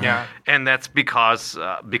billions. Yeah. And that's because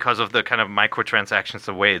of the kind of microtransactions,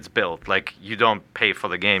 the way it's built. Like you don't pay for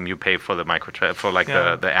the game, you pay for the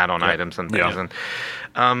the add-on items and things.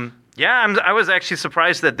 Yeah. And I was actually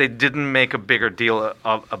surprised that they didn't make a bigger deal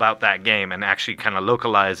about that game and actually kind of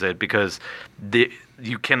localize it, because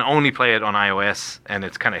you can only play it on iOS and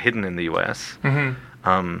it's kind of hidden in the US.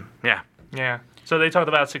 Yeah. So they talked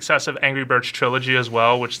about success of Angry Birds Trilogy as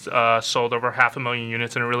well, which sold over 500,000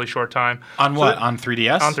 units in a really short time. On what? On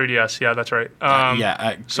 3DS? On 3DS, yeah, that's right.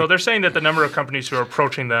 So they're saying that the number of companies who are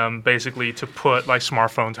approaching them basically to put like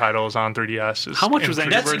smartphone titles on 3DS is How much was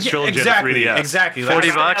Angry Birds Trilogy on 3DS? Exactly.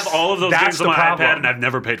 $40. I have all of those That's games on the my problem. iPad, and I've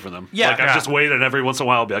never paid for them. Yeah. Like, I've just waited every once in a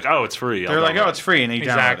while, be like, oh, it's free. They're like, oh, it's free, and you download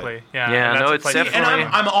exactly. it. Yeah. Yeah, and no, that's it's a place- definitely-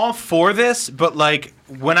 And I'm all for this, but like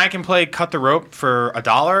when I can play Cut the Rope for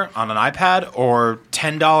 $1 on an iPad or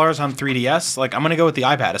 $10 on 3DS, like I'm gonna go with the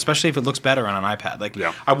iPad, especially if it looks better on an iPad. Like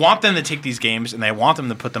I want them to take these games and I want them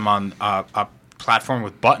to put them on a platform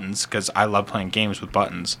with buttons, because I love playing games with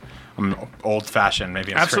buttons. I'm old fashioned,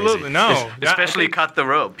 maybe. I'm Absolutely, crazy. no. Especially Cut the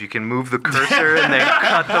Rope. You can move the cursor and then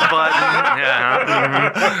cut the button.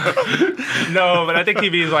 Yeah. No, but I think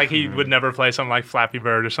he's like he would never play something like Flappy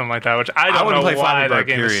Bird or something like that, which I don't wouldn't know play why Flappy Bird, that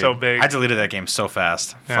game period. is so big. I deleted that game so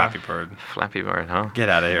fast. Yeah. Flappy Bird. Flappy Bird, huh? Get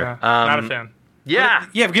out of here. Not a fan. Yeah.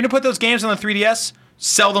 Yeah, if you're gonna put those games on the 3DS,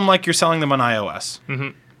 sell them like you're selling them on iOS. Mm-hmm.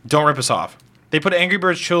 Don't rip us off. They put Angry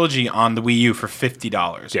Birds Trilogy on the Wii U for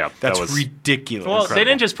 $50. Yeah, that's that was ridiculous. Well, they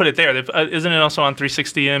didn't just put it there. Isn't it also on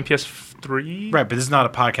 360 and PS3? Right, but this is not a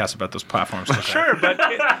podcast about those platforms. Sure, but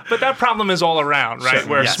that problem is all around, right? Sure,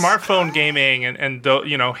 Where yes. smartphone gaming and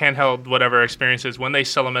handheld whatever experiences, when they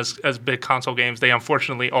sell them as big console games, they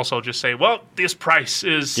unfortunately also just say, well, this price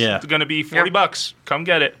is going to be $40. Come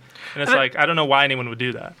get it. And it's like, I don't know why anyone would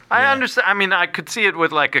do that. I understand. I mean, I could see it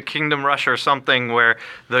with like a Kingdom Rush or something where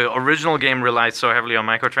the original game relies so heavily on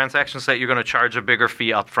microtransactions that you're going to charge a bigger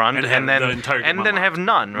fee up front And have then the entire game then have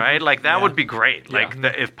none, right? Like that Yeah. would be great. Like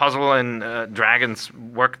if Puzzle and Dragons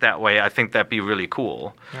worked that way, I think that'd be really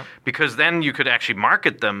cool. Because then you could actually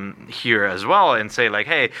market them here as well and say like,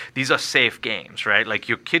 hey, these are safe games, right? Like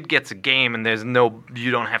your kid gets a game and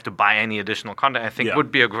you don't have to buy any additional content. I think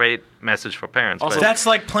would be a great message for parents. Also, but- That's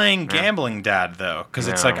like playing Gambling Dad, though, because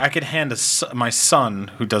it's like I could hand my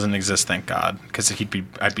son, who doesn't exist, thank God, because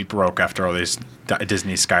I'd be broke after all these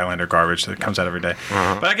Disney Skylander garbage that comes out every day.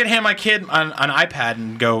 But I could hand my kid an iPad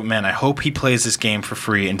and go, man, I hope he plays this game for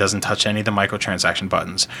free and doesn't touch any of the microtransaction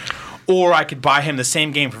buttons. Or I could buy him the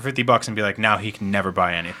same game for $50 and be like, now he can never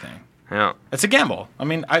buy anything. yeah. It's a gamble. I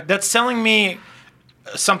mean, that's selling me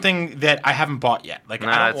something that I haven't bought yet. Like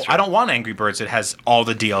that's true. I don't want Angry Birds that has all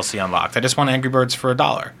the DLC unlocked. I just want Angry Birds for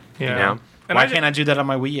 $1. Yeah. And Why can't I do that on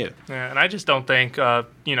my Wii U? Yeah, and I just don't think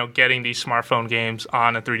getting these smartphone games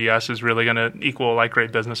on a 3DS is really going to equal like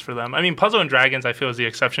great business for them. I mean, Puzzle and Dragons I feel is the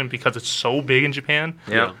exception because it's so big in Japan.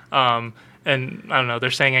 Yeah. And I don't know, they're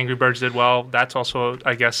saying Angry Birds did well. That's also,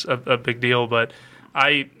 I guess, a big deal. But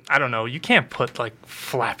I don't know. You can't put like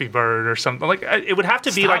Flappy Bird or something. Like it would have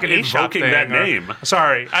to be like an eShop invoking thing. that or- name.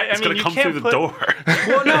 Sorry, It's I mean going to you come can't through the put, door.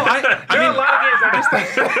 Well, no, I There are a mean, lot of games.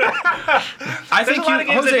 I There's think a lot you, of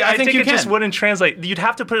games Jose, that I think you it just can. wouldn't translate. You'd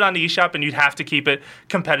have to put it on the eShop, and you'd have to keep it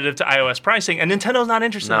competitive to iOS pricing. And Nintendo's not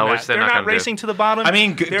interested No, in which that. they're They're not not gonna do. racing to the bottom. I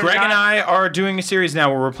mean, They're Greg and not- I are doing a series now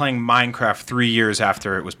where we're playing Minecraft 3 years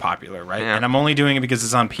after it was popular, right? Yeah. And I'm only doing it because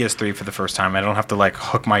it's on PS3 for the first time. I don't have to like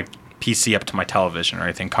hook my PC up to my television or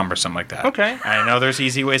anything cumbersome like that. Okay. I know there's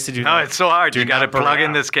easy ways to do No, that. it's so hard. You Do got to not burn plug in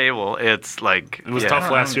out. this cable. It's like It was tough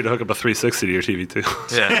last year to hook up a 360 to your TV, too.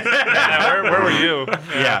 Yeah. Yeah, where were you?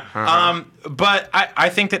 Yeah. But I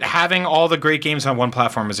think that having all the great games on one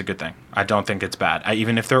platform is a good thing. I don't think it's bad.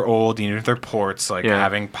 Even if they're old, even if they're ports, like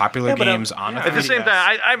having popular but, games on a At the same 3DS.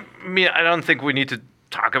 time, I mean, I don't think we need to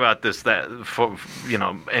talk about this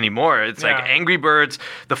anymore. It's like Yeah. Angry Birds.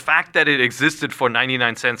 The fact that it existed for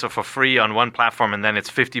 99 cents or for free on one platform and then it's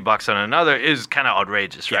 $50 on another is kind of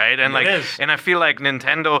outrageous, right? And it is. and I feel like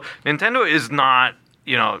Nintendo is not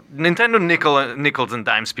Nintendo nickels and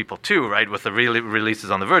dimes people too, right? With the releases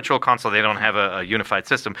on the Virtual Console, they don't have a unified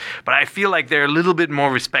system. But I feel like they're a little bit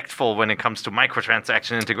more respectful when it comes to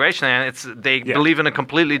microtransaction integration, and they believe in a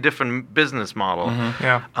completely different business model. Mm-hmm.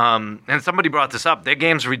 Yeah. And somebody brought this up. Their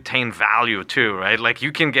games retain value too, right? Like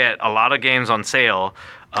you can get a lot of games on sale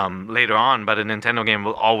later on, but a Nintendo game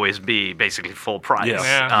will always be basically full price. Yes.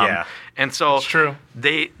 Yeah. And so That's true.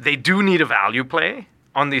 They do need a value play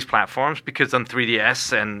on these platforms, because on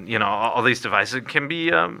 3DS and all these devices, it can be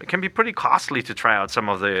pretty costly to try out some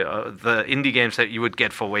of the indie games that you would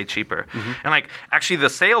get for way cheaper. Mm-hmm. And like actually the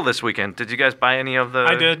sale this weekend, did you guys buy any of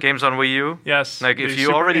I the did. games on Wii U? Yes. Like The if you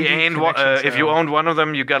Super already Indie owned Connection if you sale. owned one of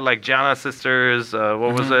them, you got like Jana Sisters. What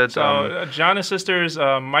was it? So, Jana Sisters,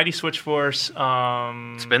 Mighty Switch Force,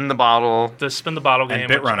 Spin the Bottle. the Spin the Bottle game, And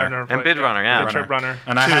which Bit Runner. I've never And played. Bit Runner, yeah. The Trip Runner.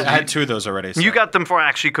 And I had 2 of those already. So. You got them for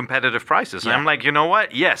actually competitive prices. And Yeah. I'm like, you know what?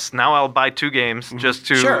 Yes, now I'll buy 2 games just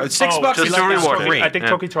to Sure, it's $6 just is to like reward that's it. great. I think Yeah.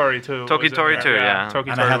 Tokitori too. Tokitori was too, in there. yeah.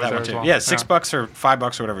 Tokitori And I had was that there one as too. well. Yeah, $6 or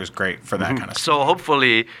 $5 or whatever is great for that kind of stuff. So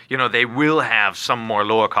hopefully, they will have some more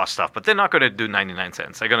lower cost stuff, but they're not going to do 99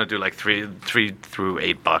 cents. They're going to do like $3 through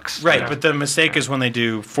 $8. Right, Yeah. but the mistake is when they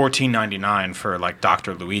do $14.99 for like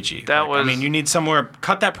Dr. Luigi. That Like, was- I mean, you need somewhere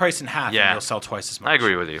cut that price in half, Yeah. and you'll sell twice as much. I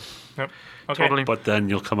agree with you. Yep. Okay. Totally. But then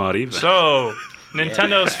you'll come out even. So,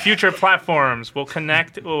 Nintendo's future platforms will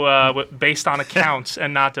connect based on accounts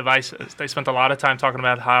and not devices. They spent a lot of time talking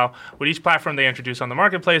about how with each platform they introduce on the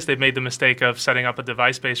marketplace, they've made the mistake of setting up a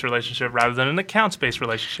device-based relationship rather than an accounts-based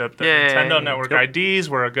relationship. The Yeah. Nintendo Network IDs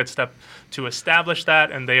were a good step to establish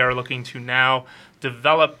that, and they are looking to now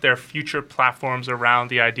develop their future platforms around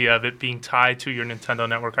the idea of it being tied to your Nintendo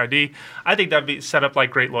Network ID. I think that'd be set up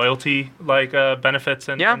like great loyalty, like benefits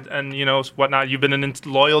and Yeah. and whatnot. You've been a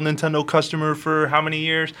loyal Nintendo customer for how many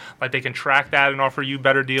years? Like they can track that and offer you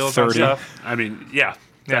better deals on 30. stuff. I mean,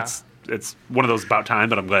 it's one of those about time,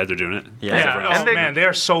 but I'm glad they're doing it. Yeah. Yeah. Everyone else. Oh man, they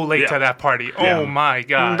are so late Yeah. to that party. Yeah. Oh my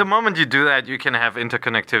god. The moment you do that, you can have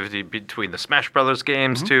interconnectivity between the Smash Brothers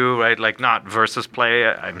games too, right? Like not versus play.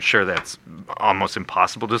 I'm sure that's almost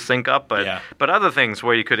impossible to sync up, but Yeah. but other things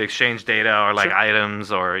where you could exchange data or like Sure.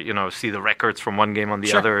 items or see the records from one game on the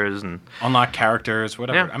Sure. others and Unlock characters,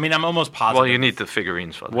 whatever. Yeah. I mean, I'm almost positive. well, you need the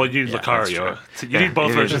figurines for that. Well, you need Yeah, that's Lucario. true. You need both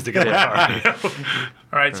you versions to get Lucario.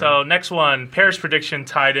 All right, so next one, Paris prediction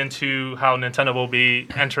tied into how Nintendo will be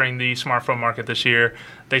entering the smartphone market this year.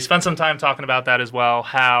 They spent some time talking about that as well,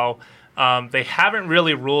 how they haven't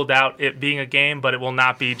really ruled out it being a game, but it will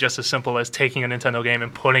not be just as simple as taking a Nintendo game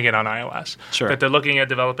and putting it on iOS. Sure. That they're looking at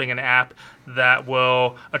developing an app that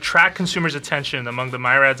will attract consumers' attention among the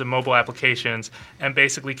myriads of mobile applications and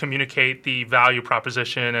basically communicate the value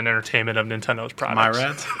proposition and entertainment of Nintendo's products.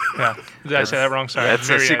 Myriad? Yeah. Did I say that wrong? Sorry. That's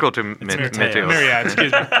a Myriad. sequel to Myriad. Myriad,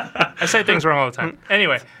 excuse me. I say things wrong all the time.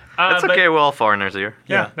 Anyway. That's but- okay. We're all foreigners here.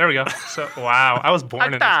 Yeah, there we go. So, wow, I was born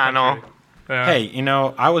in this Altano. country. Yeah.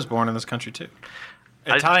 Hey, I was born in this country too.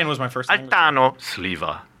 Italian was my first language. Altano,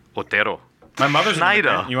 Sliva, Otero. My mother's an Schneider.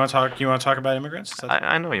 immigrant. You want to talk about immigrants?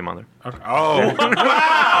 I know your mother. Okay. Oh,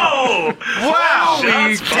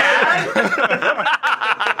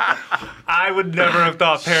 I would never have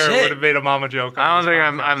thought Parrot Shit. would have made a mama joke. I don't think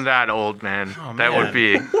I'm that old, man. That man. would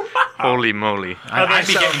be holy moly. I'd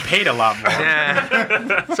be so- getting paid a lot more.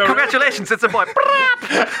 Yeah. So Congratulations, it's a boy.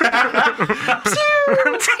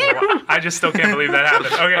 I just still can't believe that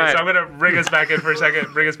happened. Okay, right. so I'm going to bring us back in for a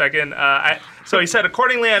second. Bring us back in. So he said,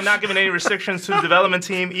 accordingly, I'm not giving any restrictions to the development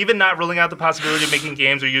team, even not ruling out the possibility of making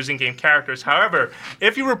games or using game characters. However,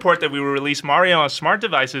 if you report that we will release Mario on smart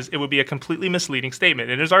devices, it would be a completely misleading statement.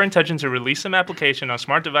 It is our intention to release some application on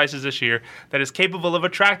smart devices this year that is capable of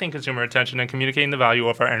attracting consumer attention and communicating the value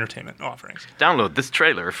of our entertainment offerings. Download this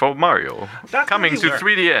trailer for Mario. That's Coming gonna to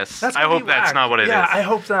be weird. 3DS. I gonna hope be that's whack. not what it is. Yeah, I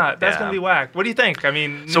hope not. That's Yeah. gonna be whack. What do you think? I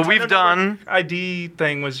mean, So Nintendo we've done- Network ID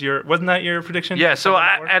thing wasn't that your prediction? Yeah, so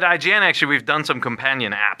Nintendo Network? at IGN, actually, we've done some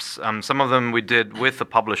companion apps. Some of them we did with the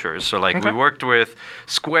publishers. So, like, Okay. we worked with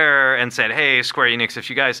Square and said, hey, Square Enix, if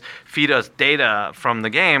you guys feed us data from the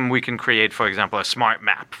game, we can create, for example, a smart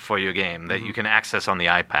map for your game that you can access on the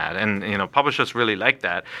iPad. And, publishers really like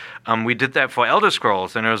that. We did that for Elder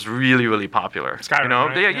Scrolls, and it was really, really popular. Skyrim,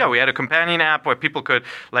 right? Yeah, we had a companion app where people could,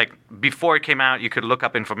 like, before it came out, you could look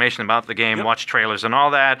up information about the game, watch trailers and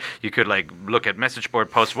all that. You could, like, look at message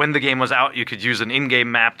board posts. When the game was out, you could use an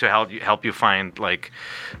in-game map to help you find, like,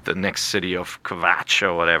 the next city of Kvatch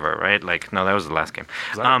or whatever, right? Like, no, that was the last game.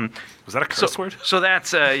 Was that a curse word? So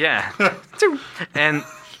that's, yeah. And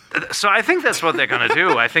so I think that's what they're going to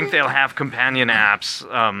do. I think they'll have companion apps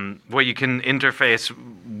where you can interface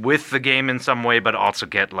with the game in some way, but also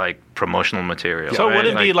get like promotional material. So right? it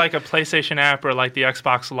wouldn't be like a PlayStation app or like the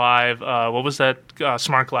Xbox Live, what was that,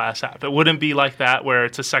 Smart Glass app? It wouldn't be like that where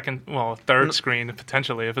it's a third screen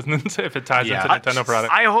potentially if it ties into Nintendo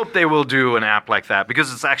product. I hope they will do an app like that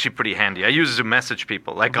because it's actually pretty handy. I use it to message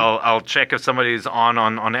people. Like I'll check if somebody's on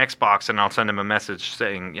Xbox and I'll send them a message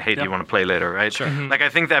saying, hey, do you want to play later, right? Sure. Like I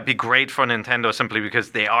think that'd be great for Nintendo simply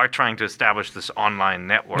because they are trying to establish this online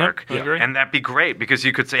network. Yep, I agree. And that'd be great because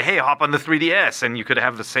you could say, hey, hop on the 3DS and you could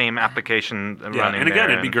have the same application running and again,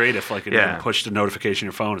 there. it'd be great if like it even pushed a notification on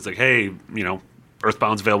your phone. It's like, hey,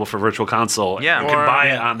 Earthbound's available for Virtual Console. Yeah. You can Or- buy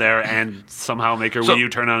it on there and somehow make your Wii U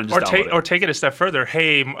turn on and just download it. Or take it a step further.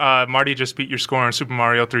 Hey, Marty just beat your score in Super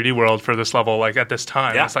Mario 3D World for this level, like at this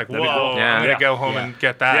time. Yeah, It's like, that'd be whoa, cool. Yeah. I'm gonna go home Yeah. and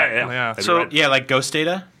get that. Yeah. That'd So- be rad. Yeah, like Ghost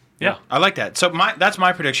Data. Yeah. I like that. So that's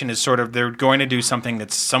my prediction is sort of they're going to do something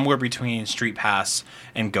that's somewhere between Street Pass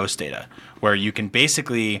and Ghost Data, where you can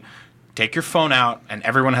basically take your phone out and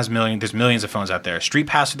everyone has there's millions of phones out there. Street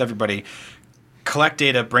Pass with everybody, collect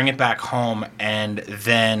data, bring it back home, and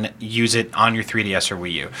then use it on your 3DS or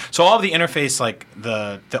Wii U. So all of the interface, like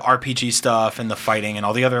the RPG stuff and the fighting and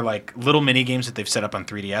all the other like little mini games that they've set up on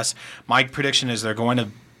 3DS, my prediction is they're going to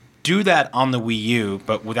do that on the Wii U,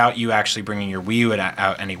 but without you actually bringing your Wii U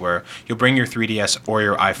out anywhere. You'll bring your 3DS or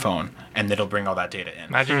your iPhone, and it'll bring all that data in.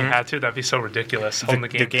 Imagine you had to. That'd be so ridiculous. Holding the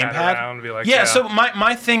gamepad around and be like, yeah, so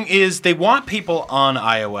my thing is they want people on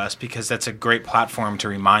iOS because that's a great platform to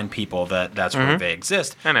remind people that that's where they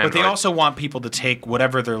exist. And but they Android. also want people to take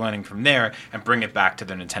whatever they're learning from there and bring it back to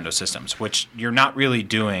their Nintendo systems, which you're not really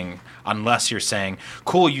doing unless you're saying,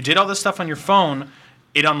 cool, you did all this stuff on your phone,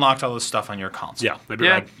 it unlocked all this stuff on your console. Yeah, that'd be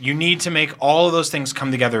Yeah. rad. You need to make all of those things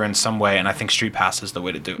come together in some way, and I think Street Pass is the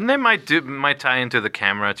way to do it. And they might tie into the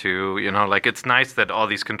camera too. Like it's nice that all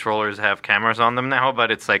these controllers have cameras on them now,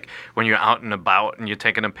 but it's like when you're out and about and you're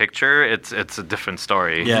taking a picture, it's a different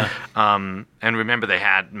story. Yeah. And remember they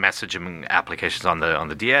had messaging applications on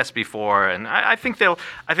the DS before, and I think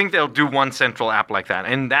they'll do one central app like that,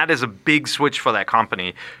 and that is a big switch for that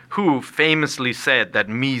company, who famously said that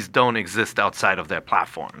Mii's don't exist outside of their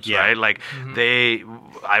platforms. Yeah. Right? Like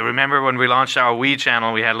I remember when we launched our Wii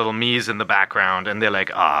channel, we had little Mii's in the background, and they're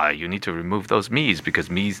like, you need to remove those Mii's because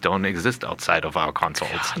Mii's don't exist outside of our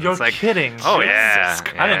consoles. And You're it's like, kidding. Oh Jesus yeah,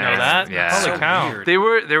 Christ. I didn't know that. Yeah. Holy So cow. weird.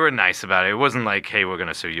 They were nice about it. It wasn't like, hey, we're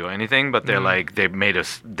gonna sue you or anything, but they're like they made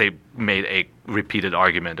a repeated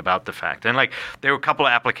argument about the fact. And like there were a couple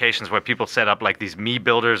of applications where people set up like these Mii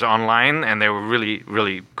builders online, and they were really,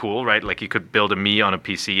 really cool, right? Like you could build a Mii on a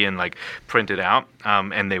PC and like print it out.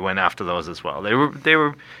 And they went after those as well. They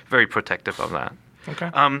were very protective of that.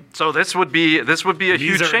 Okay. So this would be a These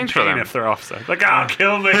huge are in change for pain them. if they're offside. Like,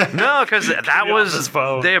 kill me. No, because that me off this was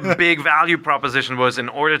phone. their big value proposition was in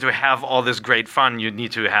order to have all this great fun, you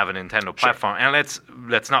need to have a Nintendo platform. And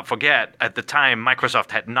let's not forget, at the time,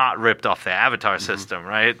 Microsoft had not ripped off their Avatar system,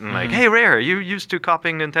 right? And like, hey, Rare, you used to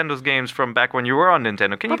copying Nintendo's games from back when you were on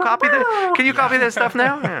Nintendo. Can you copy that? Can you copy that stuff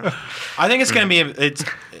now? Yeah. I think it's going to be it's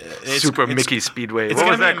Super it's, Mickey Speedway. It's What going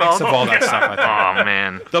was to be that a mix called? of all that stuff. I think. Oh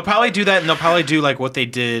man. They'll probably do that, and they'll probably do like what they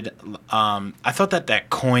did. I thought that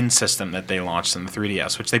coin system that they launched in the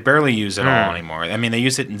 3DS, which they barely use at all anymore. I mean, they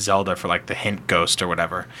use it in Zelda for like the hint ghost or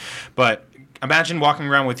whatever. But imagine walking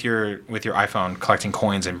around with your iPhone, collecting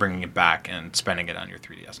coins and bringing it back and spending it on your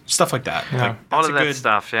 3DS, stuff like that. Yeah. Like, All that's of a that good-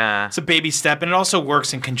 stuff, yeah. It's a baby step, and it also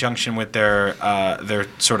works in conjunction with their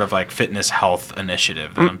sort of like fitness health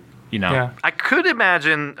initiative. That Yeah. I could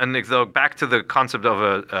imagine, and though back to the concept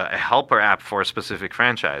of a helper app for a specific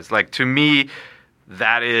franchise. Like to me,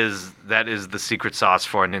 that is the secret sauce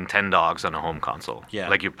for Nintendogs on a home console. Yeah.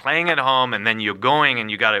 Like you're playing at home and then you're going and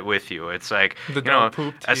you got it with you. It's like The dog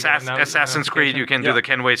pooped, you get a Assassin's Creed. You can do Yeah. the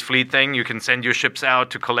Kenway's Fleet thing. You can send your ships out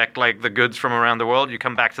to collect like the goods from around the world. You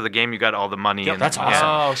come back to the game, you got all the money. Yeah, and, that's awesome.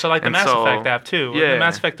 Oh, so like the And Mass so- Effect app too. Yeah. The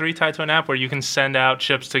Mass Effect 3 tied to an app where you can send out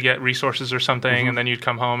ships to get resources or something, and then you'd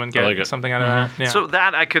come home and get like it. something out of that. Yeah. So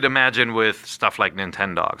that I could imagine with stuff like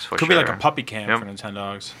Nintendogs for Could sure. be like a puppy cam Yep. for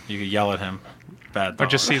Nintendogs. You could yell at him. Bad or dog.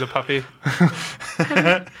 just see the puppy.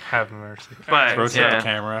 Have mercy. But Rotate yeah. the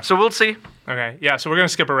camera. So we'll see. Okay, yeah. So we're gonna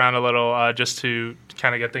skip around a little just to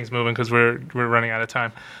kind of get things moving because we're running out of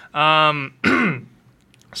time.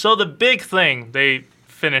 So the big thing they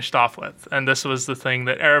finished off with, and this was the thing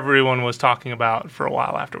that everyone was talking about for a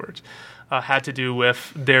while afterwards, had to do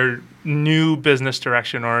with their new business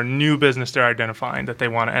direction or a new business they're identifying that they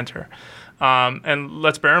want to enter. And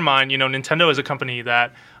let's bear in mind, Nintendo is a company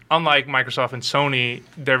that unlike Microsoft and Sony,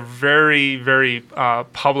 they're very, very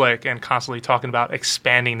public and constantly talking about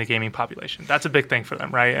expanding the gaming population. That's a big thing for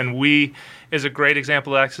them, right? And Wii is a great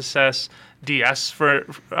example of that success. DS, for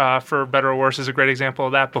better or worse, is a great example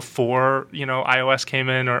of that before, iOS came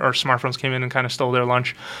in or smartphones came in and kind of stole their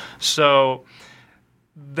lunch. So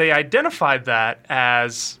they identified that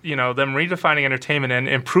as, them redefining entertainment and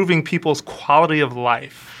improving people's quality of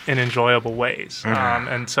life in enjoyable ways.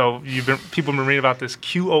 And so people have been reading about this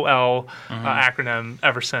QOL acronym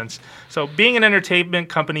ever since. So being an entertainment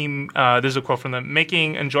company, this is a quote from them,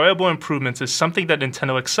 making enjoyable improvements is something that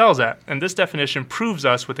Nintendo excels at. And this definition proves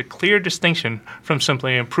us with a clear distinction from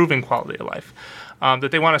simply improving quality of life.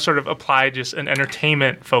 That they want to sort of apply just an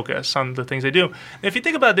entertainment focus on the things they do. And if you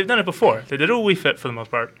think about it, they've done it before. They did it with Wii Fit for the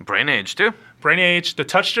most part. Brain Age, too. Brain Age, the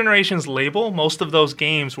Touch Generations label, most of those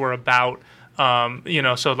games were about,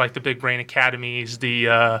 so like the Big Brain Academies,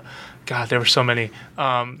 there were so many.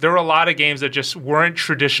 There were a lot of games that just weren't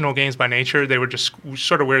traditional games by nature. They were just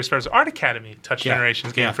sort of weird as far as Art Academy, Touch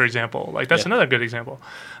Generations game, for example. Like, that's another good example.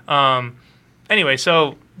 Anyway,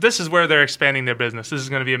 so this is where they're expanding their business. This is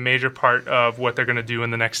going to be a major part of what they're going to do in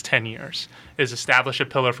the next 10 years, is establish a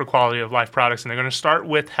pillar for quality of life products. And they're going to start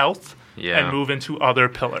with health and move into other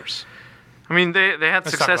pillars. I mean, they had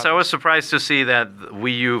Let's success. I was surprised to see that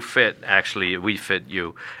Wii Fit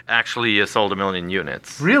U actually sold 1 million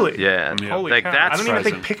units. Really? Yeah. Holy like cow. that's I don't even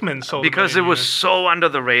think Pikmin sold because 1 it million was units. so under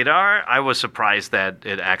the radar. I was surprised that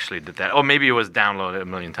it actually did that. Or maybe it was downloaded 1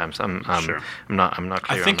 million times. I'm not clear.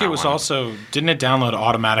 I think on it that was one. also, didn't it download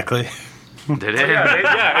automatically? Did it?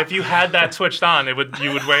 Yeah, if you had that switched on, you would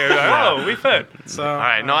weigh like, Wii Fit. So, All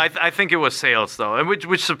right. No, I think it was sales though, and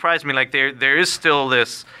which surprised me. Like there is still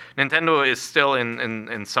this. Nintendo is still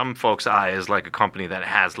in some folks' eyes like a company that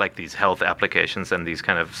has like these health applications and these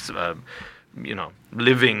kind of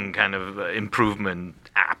living kind of improvement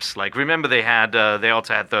apps. Like remember they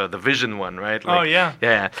also had the Vision one, right? Like,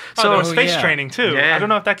 yeah. So there was face training too. Yeah. I don't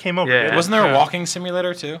know if that came over. Yeah. wasn't there a walking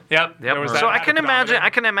simulator too? Yep. There was So that I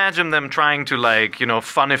can imagine them trying to like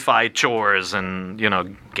funify chores and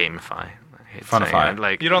gamify. I hate saying Funify. it.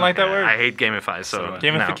 Like You don't like that word? I hate gamify. So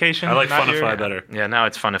Gamification. I like not Funify your- better. Yeah, now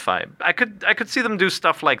it's Funify. I could see them do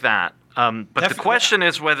stuff like that. But the question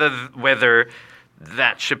is whether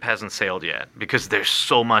that ship hasn't sailed yet because there's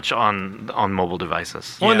so much on mobile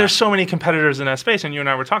devices. Well, and Yeah. there's so many competitors in that space, and you and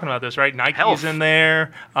I were talking about this, right? Nike's Health. in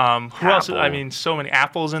there. Who else? Apple. I mean, so many.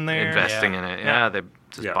 Apple's in there. Investing in it. Yeah, they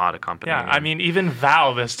just bought a company. Yeah, I mean, even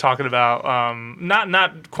Valve is talking about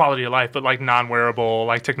not quality of life, but like non-wearable,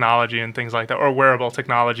 like technology and things like that, or wearable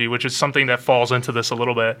technology, which is something that falls into this a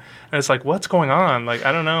little bit. And it's like, what's going on? Like,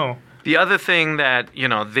 I don't know. The other thing that,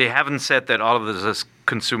 they haven't said that all of this is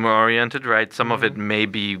consumer-oriented, right? Some of it may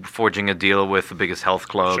be forging a deal with the biggest health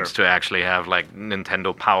clubs to actually have, like,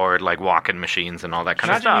 Nintendo-powered, like, walk-in machines and all that kind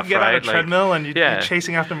Imagine of stuff, you get right? on a treadmill and you're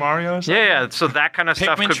chasing after Mario or something. Yeah, so that kind of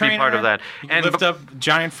stuff Pikmin could be part of trainer, that. you can lift up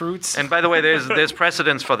giant fruits. And by the way, there's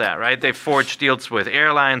precedence for that, right? They've forged deals with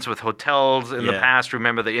airlines, with hotels in the past.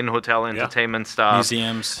 Remember the in-hotel entertainment stuff.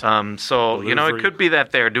 Museums. So, Louvre. it could be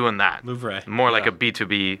that they're doing that. Louvre. More like a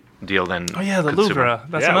B2B deal than Oh yeah, the consumer. Louvre.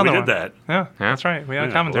 That's Yeah, another we one. did that. Yeah, that's right. We had a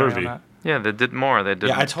Yeah, commentary Louvre. on that. Yeah, they did more. They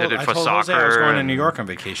did, I told did it for Jose soccer. I was going to and- New York on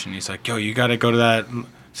vacation. He's like, yo, you got to go to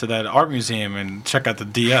that art museum and check out the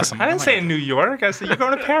DS. I'm I like, didn't say in New York. I said you're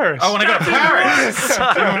going to Paris. I want to go to Paris.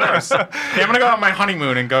 Even worse. Yeah, I'm going to go on my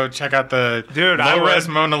honeymoon and go check out the low-res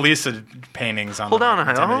Mona Lisa paintings. Hold on,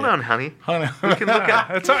 honey. Hold on. We can look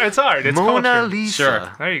at It's art. It's Mona culture. Lisa.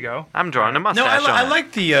 Sure. There you go. I'm drawing a mustache. No, I on it.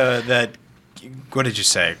 like the that. What did you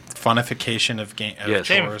say? Funification of game. Yes.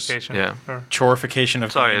 Chores. Gamification. Yeah. Or- Chorification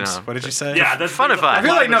of Sorry, games. no. What did you say? Yeah, that's Funify. I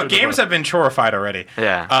feel like no games have been chorified already.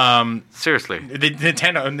 Yeah. Seriously.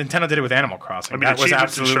 Nintendo did it with Animal Crossing. I mean, that was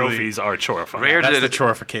achievements and absolutely trophies are chorified. Rare that's did the it.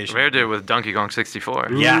 chorification. Rare did it with Donkey Kong 64.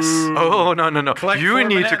 Yes. Oh, no. Collect You 4 need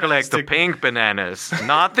to bananas collect the to- pink bananas,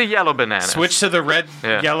 not the yellow bananas. Switch to the red,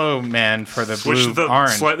 Yeah. yellow man for the Which blue, is the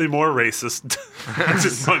orange. slightly more racist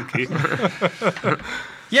monkey.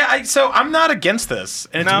 Yeah, so I'm not against this,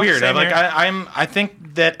 and it's No, weird. same here. I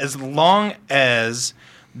think that as long as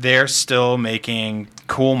they're still making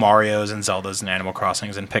cool Marios and Zeldas and Animal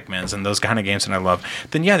Crossings and Pikmins and those kind of games that I love,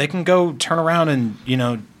 then yeah, they can go turn around and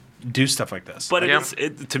do stuff like this. But Yeah.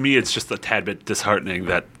 to me, it's just a tad bit disheartening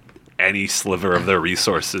that any sliver of their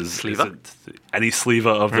resources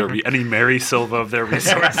any Mary Silva of their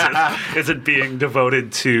resources isn't being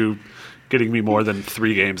devoted to getting me more than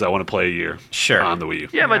 3 games I want to play a year Sure. on the Wii U.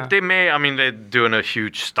 Yeah, but they may. I mean, they're doing a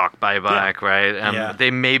huge stock buyback, right? Yeah. They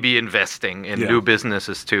may be investing in Yeah. new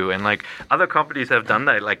businesses too, and like other companies have done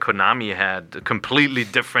that. Like Konami had completely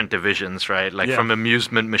different divisions, right? Like Yeah. from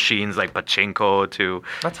amusement machines like pachinko to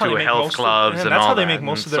That's how they make health most clubs of, and that's all how they that. make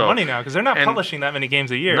most And of their so- money now because they're not and- publishing that many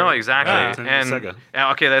games a year. No, exactly. Yeah. And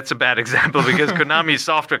Sega. okay, that's a bad example because Konami's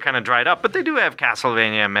software kind of dried up, but they do have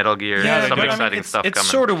Castlevania, Metal Gear, Yeah, some but I mean, exciting stuff it's coming.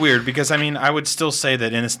 sort of weird because I mean I would still say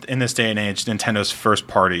that in this day and age, Nintendo's first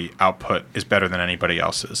party output is better than anybody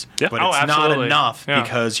else's. Yeah. But Oh, it's not absolutely. enough Yeah.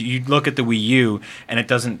 because you look at the Wii U and it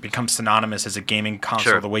doesn't become synonymous as a gaming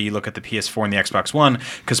console Sure. the way you look at the PS4 and the Xbox One.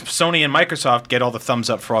 Because Sony and Microsoft get all the thumbs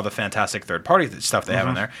up for all the fantastic third party stuff they have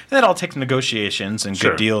in there, and that all takes negotiations and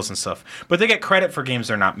Sure. good deals and stuff. But they get credit for games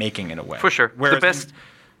they're not making in a way. For sure. Whereas The best.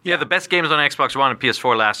 Yeah, the best games on Xbox One and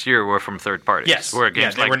PS4 last year were from third parties. Yes. Were Yeah,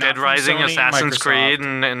 games they were like not Dead from Rising, Sony, Assassin's Microsoft. Creed,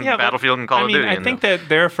 and Yeah, but, Battlefield and Call of Duty. I think that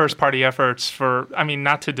their first party efforts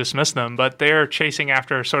not to dismiss them, but they're chasing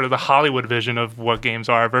after sort of the Hollywood vision of what games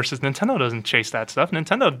are versus Nintendo doesn't chase that stuff.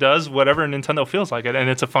 Nintendo does whatever Nintendo feels like it, and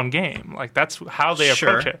it's a fun game. Like, that's how they Sure.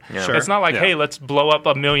 approach it. Yeah. Sure. It's not like, Yeah. hey, let's blow up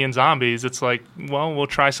 1,000,000 zombies. It's like, well, we'll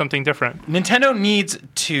try something different. Nintendo needs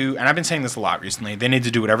to, and I've been saying this a lot recently, they need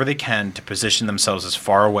to do whatever they can to position themselves as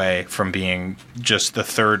far away from being just the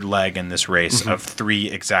third leg in this race of 3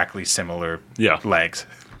 exactly similar Yeah. legs.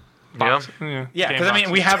 Box- Yeah, game because I mean,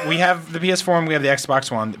 boxes. we have the PS4 and we have the Xbox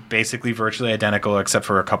One, basically virtually identical, except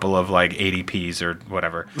for a couple of like ADPs or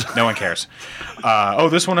whatever. No one cares.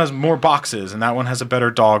 This one has more boxes and that one has a better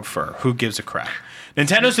dog fur. Who gives a crap?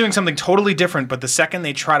 Nintendo doing something totally different, but the second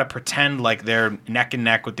they try to pretend like they're neck and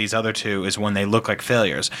neck with these other two is when they look like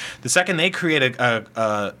failures. The second they create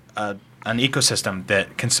an ecosystem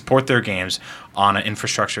that can support their games on an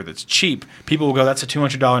infrastructure that's cheap, people will go, that's a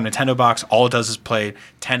 $200 Nintendo box. All it does is play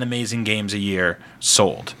 10 amazing games a year,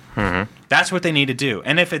 sold. That's what they need to do.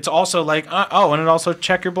 And if it's also like, and it also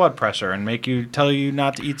check your blood pressure and tell you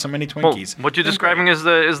not to eat so many Well, Twinkies. what you're then describing great.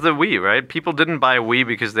 is the Wii, right? People didn't buy a Wii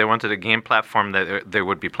because they wanted a game platform that they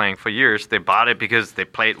would be playing for years. They bought it because they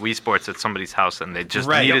played Wii Sports at somebody's house and they just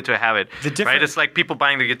Right. needed to have it. The Right? difference- It's like people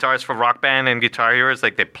buying the guitars for Rock Band and Guitar Hero. It's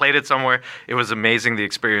like they played it somewhere. It was amazing. The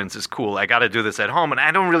experience is cool. I got to do this at home, and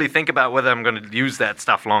I don't really think about whether I'm going to use that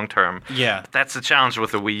stuff long term. Yeah. But that's the challenge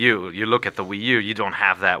with the Wii U. You look at the Wii U, you don't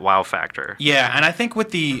have that wow factor. Yeah, and I think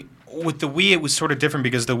with the Wii, it was sort of different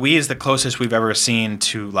because the Wii is the closest we've ever seen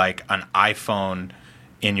to like an iPhone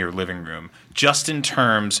in your living room, just in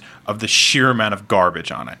terms of the sheer amount of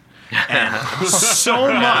garbage on it. And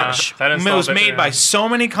so much that was installs it, made yeah. by so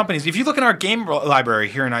many companies. If you look in our game library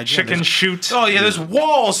here in IGN, Chicken there's- shoot. Oh yeah, there's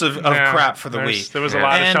walls of Yeah, crap for the there's- Wii. there was a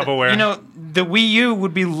lot of And, shovelware. You know, the Wii U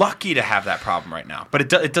would be lucky to have that problem right now, but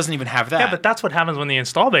it doesn't even have that. Yeah, but that's what happens when the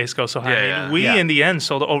install base goes so high. Yeah, I mean, we yeah. in the end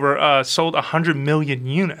sold 100 million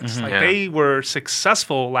units. Like Yeah. they were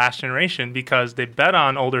successful last generation because they bet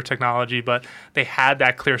on older technology, but they had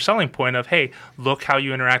that clear selling point of, hey, look how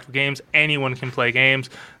you interact with games. Anyone can play games.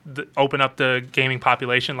 Open up the gaming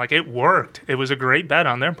population. Like it worked. It was a great bet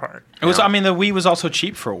on their part. It was. I mean, the Wii was also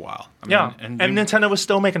cheap for a while. I mean, Yeah, and Nintendo was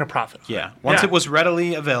still making a profit. Yeah. Once Yeah. it was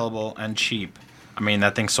readily available and cheap, I mean,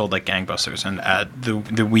 that thing sold like gangbusters. And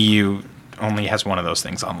the Wii U only has one of those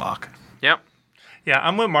things on lock. Yep. Yeah,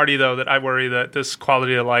 I'm with Marty, though, that I worry that this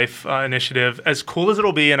quality of life initiative, as cool as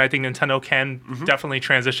it'll be, and I think Nintendo can definitely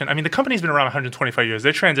transition. I mean, the company's been around 125 years.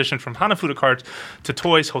 They transitioned from Hanafuda cards to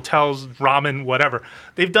toys, hotels, ramen, whatever.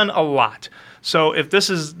 They've done a lot. So if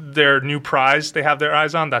this is their new prize they have their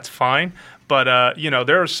eyes on, that's fine. But,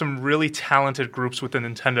 there are some really talented groups within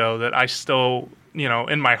Nintendo that I still,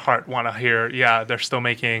 in my heart want to hear, yeah, they're still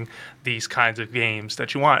making these kinds of games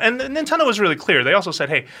that you want. And Nintendo was really clear. They also said,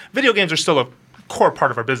 hey, video games are still a core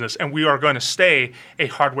part of our business, and we are going to stay a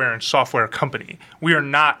hardware and software company. We are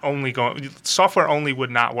not only software only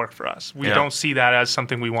would not work for us. We don't see that as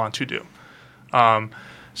something we want to do.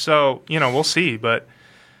 We'll see, but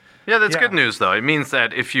Yeah, that's Yeah. good news, though. It means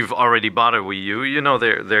that if you've already bought a Wii U,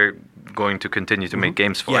 they're going to continue to make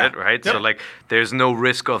games for Yeah. it, right? Yep. So, like, there's no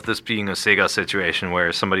risk of this being a Sega situation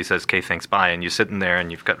where somebody says, okay, thanks, bye, and you're sitting there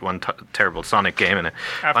and you've got one terrible Sonic game and a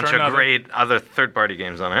After bunch another. of great other third-party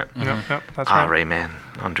games on it. that's Ah, right. Rayman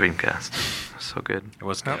on Dreamcast. So good. It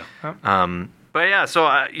was good. But yeah, so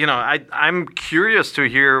I'm curious to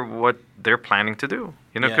hear what they're planning to do.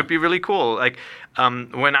 It Yeah. could be really cool. Like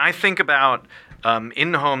when I think about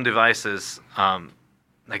in-home devices,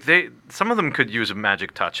 Like some of them could use a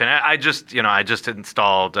magic touch, and I just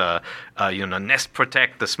installed Nest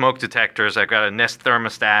Protect, the smoke detectors. I got a Nest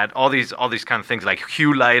thermostat, all these kind of things like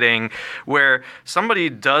hue lighting, where somebody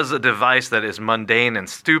does a device that is mundane and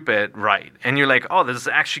stupid right, and you're like, oh, this is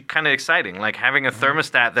actually kind of exciting. Like having a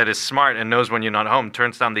thermostat that is smart and knows when you're not home,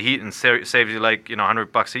 turns down the heat and saves you like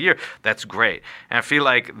 $100 a year. That's great, and I feel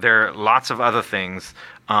like there are lots of other things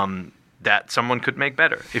that someone could make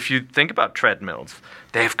better. If you think about treadmills,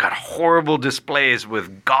 they've got horrible displays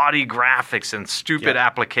with gaudy graphics and stupid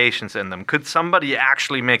applications in them. Could somebody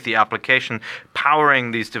actually make the application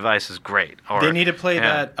powering these devices great? Or, They need to play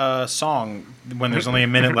that song when there's only a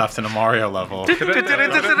minute left in a Mario level.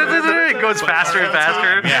 It goes faster and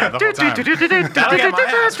faster. Yeah, the whole time. That'll get my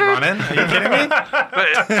ass running. Are you kidding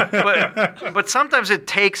me? But sometimes it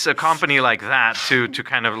takes a company like that to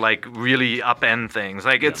kind of like really upend things.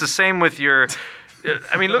 Like it's the same with your.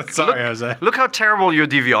 I mean, look how terrible your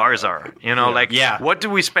DVRs are. What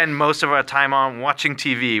do we spend most of our time on? Watching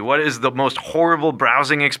TV. What is the most horrible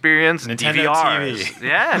browsing experience? Nintendo DVRs. TV.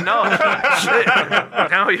 Yeah, no.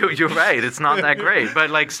 No, you're right. It's not that great.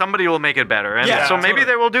 But like somebody will make it better. And so maybe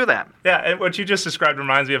they will do that. Yeah, and what you just described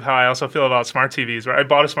reminds me of how I also feel about smart TVs, right? I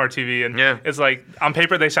bought a smart TV, and it's like, on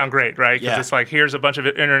paper, they sound great, right? Because it's like, here's a bunch of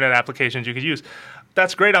internet applications you could use.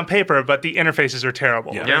 That's great on paper, but the interfaces are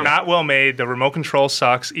terrible. Yeah. They're not well made. The remote control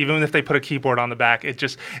sucks. Even if they put a keyboard on the back, it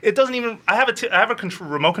doesn't even. I have a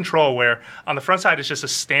remote control where on the front side it's just a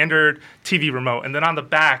standard TV remote, and then on the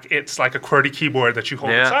back it's like a QWERTY keyboard that you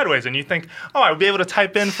hold it sideways, and you think, oh, I would be able to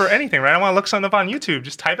type in for anything, right? I want to look something up on YouTube,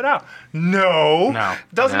 just type it out. No,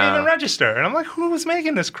 doesn't even register, and I'm like, who was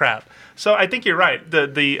making this crap? So I think you're right.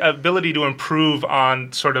 The ability to improve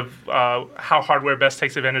on sort of how hardware best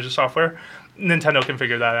takes advantage of software. Nintendo can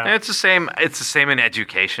figure that out. And it's the same in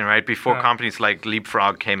education, right? Before companies like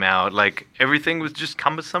Leapfrog came out, like everything was just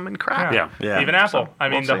cumbersome and crap. Yeah. Even Apple. So, I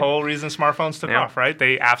mean, the whole reason smartphones took off, right?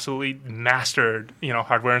 They absolutely mastered,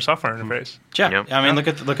 hardware and software interface. Yeah. I mean, look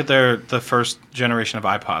at the first generation of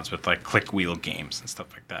iPods with like click wheel games and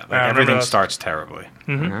stuff like that. Like everything starts terribly.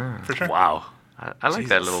 For sure. Wow. I like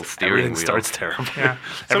that little steering wheel. Starts terribly. Yeah.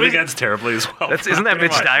 Everything ends terribly as well. Isn't that Mitch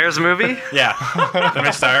Dyer's movie? Yeah. The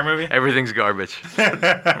Mitch Dyer movie? Everything's garbage.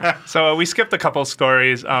 So we skipped a couple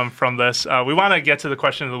stories from this. We want to get to the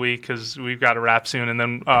question of the week because we've got to wrap soon, and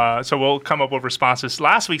then so we'll come up with responses.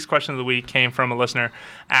 Last week's question of the week came from a listener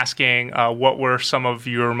asking what were some of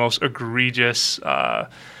your most egregious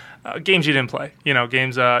games you didn't play.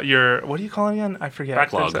 Games, what do you call it again? I forget.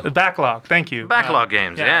 Backlog. Backlog, thank you. Backlog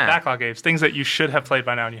games, yeah. Backlog games, things that you should have played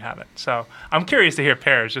by now and you haven't. So I'm curious to hear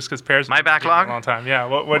Pears, just because Pears My backlog? a long time. Yeah,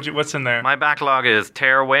 what's in there? My backlog is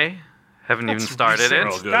Tearaway. Haven't even started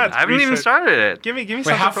it. That's I haven't even started it. Give me Wait,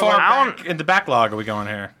 something how for far like- back in the backlog are we going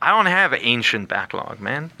here? I don't have an ancient backlog,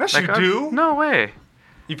 man. Yes, you do. No way.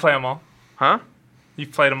 You play them all? Huh?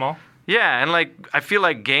 You've played them all? Yeah, and like I feel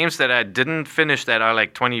like games that I didn't finish that are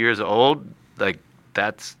like 20 years old, like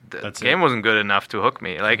that's game wasn't good enough to hook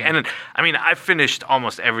me. Like, and I mean, I finished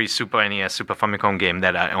almost every Super NES, Super Famicom game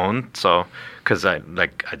that I owned, so because I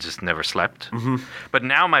just never slept. But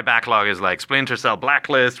now my backlog is like Splinter Cell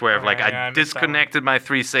Blacklist, where I disconnected my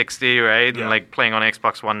 360, right, and like playing on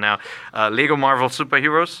Xbox One now. Lego Marvel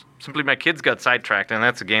Superheroes. Simply, my kids got sidetracked, and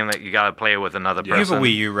that's a game that you gotta play with another person. You have a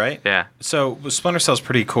Wii U, right? Yeah. So Splinter Cell's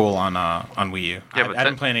pretty cool on Wii U. Yeah, but I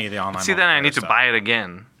didn't play any of the online. See, then I need to buy it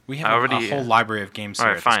again. We have a whole library of games. All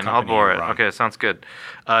Here right, at this fine. I'll company borrow we it. run. Okay, sounds good.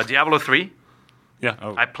 Diablo 3. Yeah.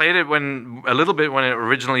 I played it a little bit when it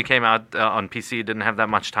originally came out on PC. Didn't have that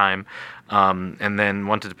much time, and then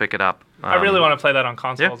wanted to pick it up. I really want to play that on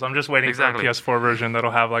consoles. Yeah, I'm just waiting for a PS4 version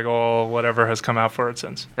that'll have like whatever has come out for it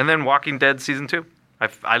since. And then Walking Dead Season 2.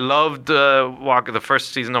 I loved the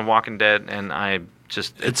first season of Walking Dead, and it's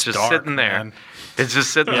just dark, sitting there. Man. It's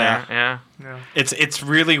just sitting there. Yeah. It's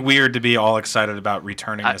really weird to be all excited about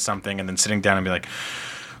returning to something and then sitting down and be like,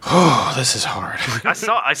 oh, this is hard. I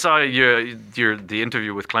saw the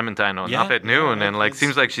interview with Clementine on Up at Noon, and like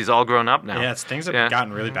seems like she's all grown up now. Yeah, things have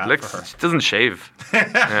gotten really bad for her. She doesn't shave.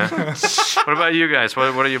 What about you guys?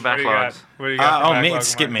 What are your backlogs? What do you got? Me,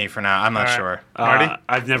 skip me for now. I'm not sure. Marty?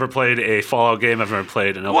 I've never played a Fallout game. I've never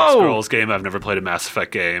played an Elder Scrolls game. I've never played a Mass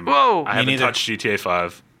Effect game. Whoa. I haven't touched GTA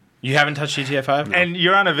 5. You haven't touched GTA 5? And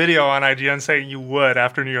you're on a video on IGN saying you would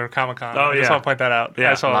after New York Comic Con. Oh, I just yeah. want to point that out.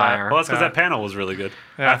 Yeah. I saw Liar. that. Well, that's because that panel was really good.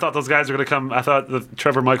 Yeah. I thought those guys were going to come. I thought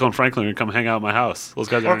Trevor, Michael, and Franklin were going to come hang out at my house. Those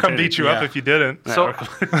guys Or come beat you up Yeah. if you didn't. So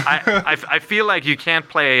I feel like you can't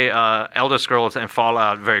play Elder Scrolls and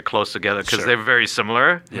Fallout very close together because Sure. they're very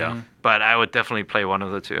similar. Yeah. But I would definitely play one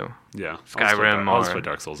of the two. Yeah. Skyrim I'll just or play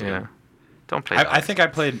Dark Souls yeah. again. Don't play. I think I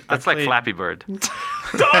played. That's I like played, Flappy Bird.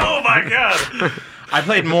 Oh my god! I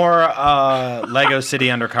played more Lego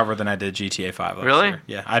City Undercover than I did GTA 5. Last Really? year.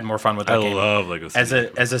 Yeah, I had more fun with that I game. love Lego City.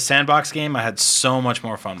 As a sandbox game, I had so much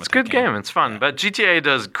more fun with It's a that good game. It's fun. But GTA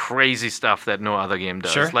does crazy stuff that no other game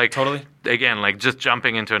does. Sure, Like totally. Again, like just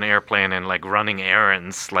jumping into an airplane and like running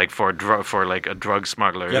errands like for like a drug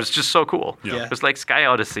smuggler. Yep. It's just so cool. Yeah. It's like Sky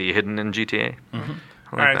Odyssey hidden in GTA.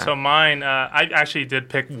 All right, so mine, I actually did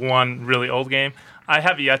pick one really old game. I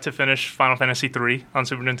have yet to finish Final Fantasy III on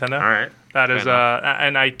Super Nintendo. All right. That is, Fair enough.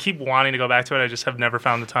 and I keep wanting to go back to it. I just have never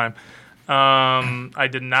found the time. I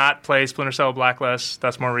did not play Splinter Cell Blacklist.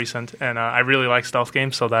 That's more recent, and I really like stealth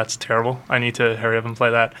games, so that's terrible. I need to hurry up and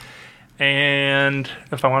play that. And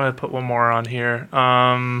if I wanted to put one more on here,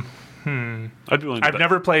 I'd be willing to I've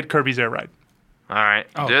never played Kirby's Air Ride. All right.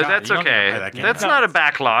 Oh, Dude, God, that's you don't okay. play that game. That's No. not a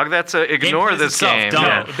backlog. That's a ignore plays this itself, game. don't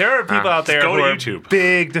Yeah. it? There are people out there go who to are YouTube.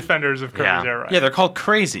 big defenders of Kirby's Yeah. Air Ride. Yeah, they're called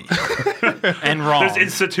crazy and wrong. There's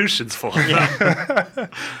institutions for it.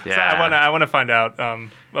 Yeah. I want to find out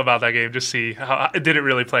about that game. Just see how did it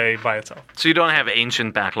really play by itself. So you don't have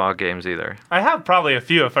ancient backlog games either. I have probably a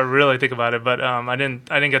few if I really think about it, but I didn't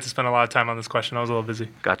get to spend a lot of time on this question. I was a little busy.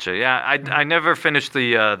 Gotcha. Yeah, I never finished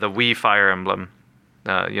the Wii Fire Emblem.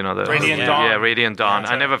 You know, the Radiant Dawn. Yeah, Radiant Dawn. Yeah,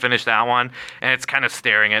 I never finished that one, and it's kind of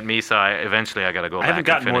staring at me. So eventually I got to go I back. haven't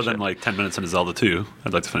gotten and more finish than it. like 10 minutes into Zelda 2.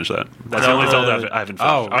 I'd like to finish that. That's the only Zelda I haven't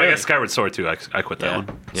finished. Oh, I really? guess Skyward Sword too. I quit that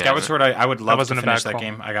one. Yeah. Skyward Sword, I would love to wasn't a finish bad that call.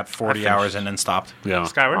 game. I got 40 hours in and stopped. Yeah.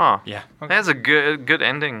 Skyward. Oh, Yeah. It has a good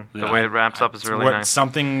ending. The Yeah. way it wraps up is really What nice.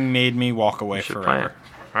 Something made me walk away Should play forever. it.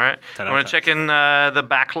 All right. 10 I out want of to 10. check in the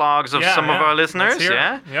backlogs of Yeah, some of yeah. our listeners. Let's hear it.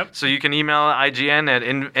 Yeah. Yep. So you can email IGN at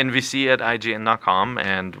nvc@ign.com,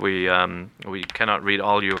 and we cannot read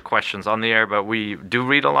all your questions on the air, but we do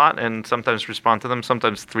read a lot and sometimes respond to them.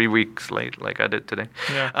 Sometimes 3 weeks late, like I did today.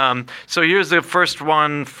 Yeah. So here's the first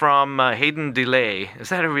one from Hayden Delay. Is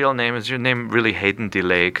that a real name? Is your name really Hayden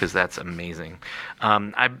Delay? Because that's amazing.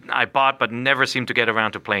 I bought but never seemed to get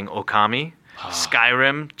around to playing Okami.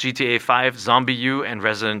 Skyrim, GTA 5, Zombie U, and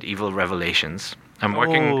Resident Evil Revelations. I'm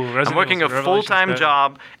working Resident a Evil Revelations full-time good.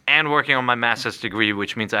 job and working on my master's degree,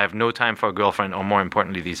 which means I have no time for a girlfriend or, more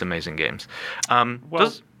importantly, these amazing games.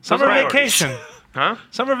 Well, summer priorities. vacation. Huh?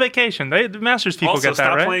 Summer vacation. The Masters people Also, get that,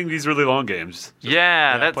 stop right? playing these really long games.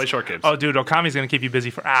 Yeah, that's Play short games. Oh, dude, Okami's gonna keep you busy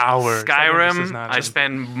for hours. That game just is Skyrim. not I just-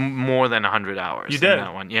 spend more than 100 hours. You did? in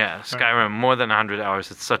that one. Yeah, Skyrim more than 100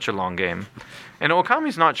 hours. It's such a long game, and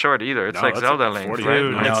Okami's not short either. It's No, like that's Zelda like Link, 40, right?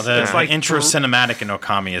 Dude, No, It's- the it's like intro cinematic in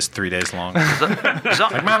Okami is 3 days long.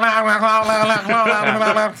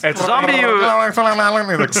 Zombie U.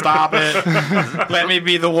 Like, stop it. Let me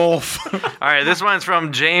be the wolf. All right, this one's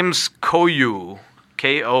from James Koiou,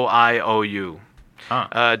 Koiou.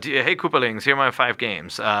 Hey, Koopalings, here are my 5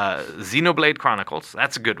 games. Xenoblade Chronicles,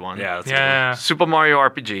 that's a good one. Yeah. That's Yeah. Super Mario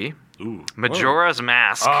RPG. Ooh. Majora's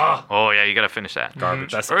Mask. Oh, yeah, you got to finish that.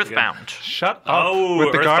 Garbage. That's Earthbound. Shut up Oh,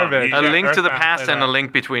 with the Earthbound. garbage. A Yeah, Link to the Earthbound, Past play and A that.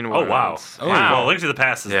 Link Between Oh, Worlds. wow. Wow. Well, Link to the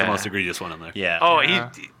Past is Yeah. the most egregious one in there. Yeah. Oh, Yeah.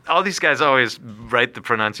 all these guys always write the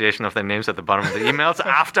pronunciation of their names at the bottom of the emails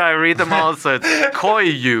after I read them all. So it's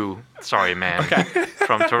Koiou. Sorry, man.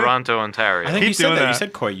 From Toronto, Ontario. I think Keep you said doing that. You that.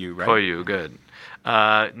 said Koiou, right? Koiou, good.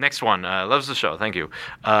 Next one. Loves the show. Thank you.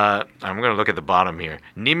 I'm going to look at the bottom here.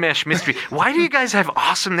 Nimesh Mystery. Why do you guys have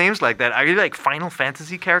awesome names like that? Are you like Final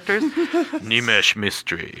Fantasy characters? Nimesh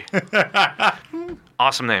Mystery.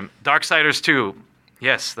 Awesome name. Darksiders 2.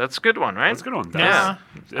 Yes, that's a good one, right? That's a good one. Yeah.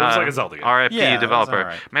 It was like a Zelda game. RIP Yeah, that was developer.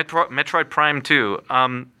 alright. Metroid Prime 2.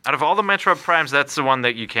 Out of all the Metroid Primes, that's the one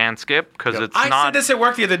that you can't skip because Yep. it's I not. said this at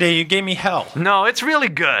work the other day. You gave me hell. No, it's really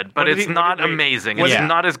good, but What did it's he- not wait, amazing. what It's did-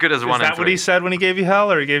 not as good as Is 1 and that 3. what he said when he gave you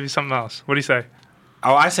hell, or he gave you something else? What did he say?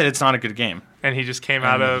 Oh, I said it's not a good game. And he just came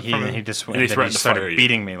out And of. he From, went. he He threatened to fire started you.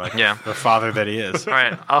 beating me like Yeah. the father that he is. All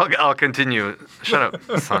right, I'll continue. Shut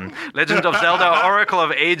up, son. Legend of Zelda: Oracle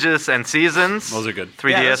of Ages and Seasons. Those are good.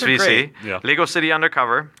 3DS Yeah, those are VC. great. Yeah. Lego City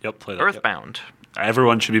Undercover. Yep, play that. Earthbound.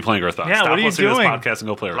 Everyone should be playing Earthbound. Yeah, Stop what are you listening to doing? this podcast and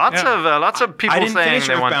go play Lots Earthbound. of people I didn't saying finish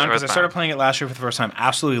they want Earthbound because I started Earthbound. playing it last year for the first time.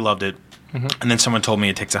 Absolutely loved it. And then someone told me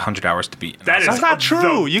it takes 100 hours to beat. And I That was is That's not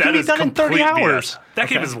true. You can that be is done in 30 complete BS. hours. That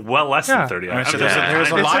game is well less Yeah. than 30 like, hours. so there's Yeah. a It's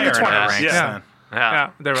in the liar in 20s. our ranks. Yeah. then. yeah,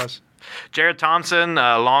 there was. Jared Thompson,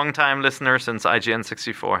 a longtime listener since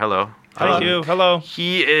IGN64. Hello. Thank you. Hello.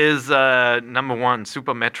 He is number 1,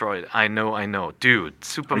 Super Metroid. I know. Dude,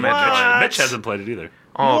 Super What? Metroid. Mitch hasn't played it either.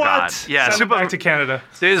 Oh, What? God. Yeah, Send it Super back to Canada.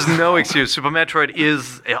 There's no excuse. Super Metroid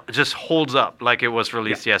it just holds up like it was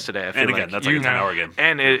released yesterday. I feel And again, that's like a 10-hour game.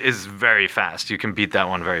 And it is very fast. You can beat that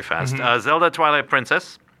one very fast. Mm-hmm. Zelda Twilight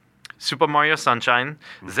Princess, Super Mario Sunshine,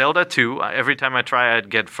 Zelda 2. Every time I try, I'd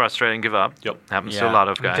get frustrated and give up. Yep. Happens to Yeah. a lot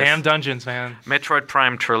of guys. Damn dungeons, man. Metroid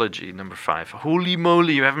Prime Trilogy, number 5. Holy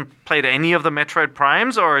moly, you haven't played any of the Metroid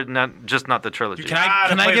Primes, or just not the trilogy? Can I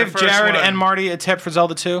to play the give first Jared one. and Marty a tip for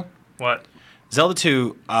Zelda 2? What? Zelda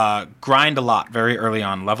 2, grind a lot very early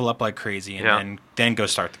on, level up like crazy, and Yeah. then go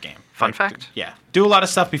start the game. Fun fact. Yeah, do a lot of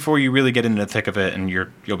stuff before you really get into the thick of it, and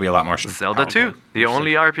you'll be a lot more. Zelda 2, the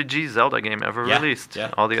only RPG Zelda game ever Yeah, released. yeah.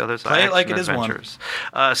 All the others Play are it like action it is one. adventures.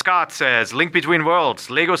 Scott says, Link Between Worlds,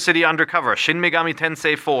 Lego City Undercover, Shin Megami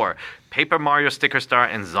Tensei 4, Paper Mario Sticker Star,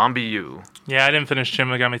 and Zombie U. Yeah, I didn't finish Shin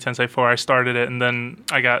Megami Tensei 4. I started it, and then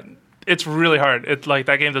I got... It's really hard. It like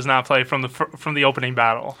that game does not play from the opening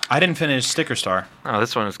battle. I didn't finish Sticker Star. Oh,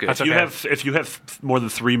 this one is good. That's If you okay. have more than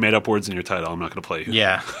 3 made-up words in your title, I'm not going to play you.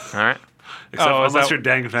 Yeah, All right. Except Oh, is unless that- you're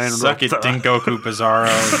Dang Fan. suck it, Dingoku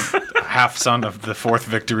Bizarro, half son of the fourth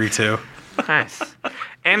Victory 2. Nice.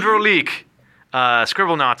 Andrew Leak,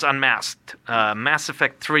 Scribblenauts Unmasked, Mass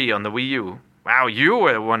Effect 3 on the Wii U. Wow, you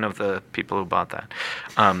were one of the people who bought that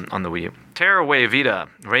on the Wii U. Tearaway Vita,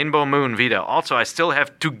 Rainbow Moon Vita. Also, I still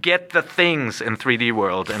have To Get the Things in 3D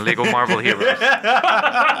World and Lego Marvel Heroes.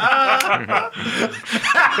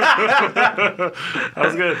 That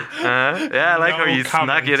was good. Yeah, I like how you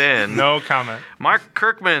snuck it in. No comment. Mark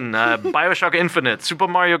Kirkman, Bioshock Infinite, Super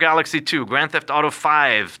Mario Galaxy 2, Grand Theft Auto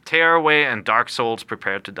 5, Tearaway, and Dark Souls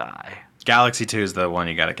Prepare to Die. Galaxy 2 is the one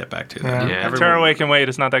you got to get back to. Yeah. Yeah. Tearaway can wait.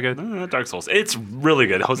 It's not that good. Dark Souls. It's really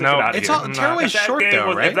good. Jose, No, get out of It's here. all Tearaway's short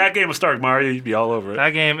though, right? If that game was starring Mario, you'd be all over it.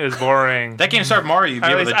 That game is boring. That game started Mario, you'd be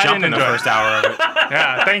At able to least I jump in didn't the enjoy it. first hour of it.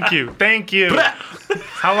 Yeah, thank you. Thank you.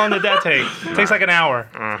 How long did that take? It takes like an hour.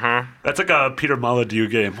 That's like a Peter Molyneux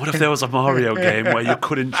game. What if there was a Mario game where you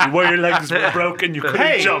couldn't, where your legs were broken, you couldn't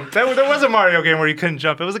Hey, jump? there was a Mario game where you couldn't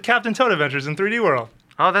jump. It was a Captain Toad Adventures in 3D World.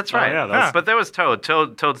 Oh, that's right. yeah, that's- But there was Toad.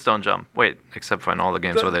 Toads don't jump. Wait, except for in all the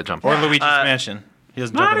games where they jump. Or Luigi's Mansion. He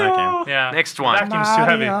doesn't jump in that game. Yeah. Next one. That game's too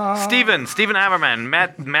heavy. Steven Haberman,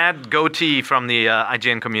 Mad Goatee from the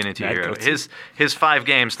IGN community Mad here. Goatee. His 5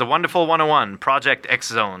 games: The Wonderful 101, Project X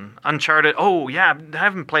Zone, Uncharted. Oh yeah, I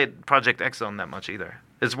haven't played Project X Zone that much either.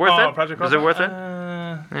 Is it worth it? Project Is it worth it?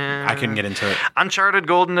 I couldn't get into it. Uncharted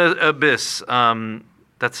Golden Abyss.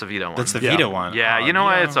 That's the Vita one. That's the Yeah. Vita one. Yeah, you know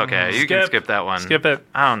what? It's okay. You can Skip. skip that one. Skip it.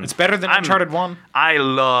 It's better than Uncharted 1. I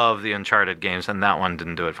love the Uncharted games, and that one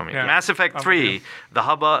didn't do it for me. Yeah. Mass Effect 3, the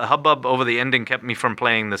hubbub over the ending kept me from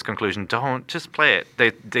playing this conclusion. Don't just play it.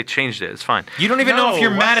 They changed it. It's fine. You don't even know No, if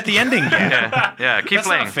you're what? mad at the ending yet. Yeah, keep That's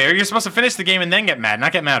playing. not fair. You're supposed to finish the game and then get mad,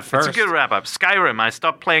 not get mad first. It's a good wrap up. Skyrim, I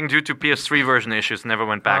stopped playing due to PS3 version issues. Never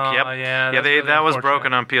went back. Oh, Yep. yeah, that's That really was unfortunate.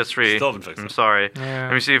 broken on PS3. Still haven't fixed I'm it. sorry. Yeah.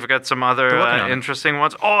 Let me see if I got some other They're working on it. interesting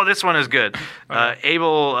ones. Oh, this one is good.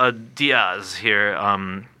 Abel Diaz here.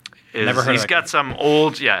 Never heard of He's that got guy. some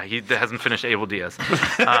old. Yeah, he hasn't finished Abel Diaz.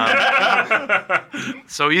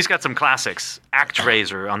 So he's got some classics.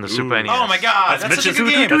 ActRaiser on the Super NES. Oh my god, that's such a good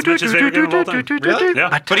game. That's Mitch's favorite game of all time. Really?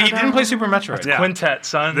 Yeah. But he didn't play Super Metroid. Yeah. Quintet,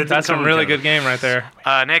 son. That did That's a come really together. good game right there.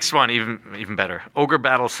 Next one, even better. Ogre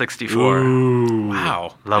Battle 64. Ooh.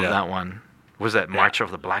 Wow. Love Yeah. that one. Was that March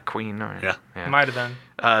of the Black Queen? Or, Yeah. Might have been.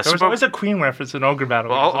 There was Super, always a Queen reference in Ogre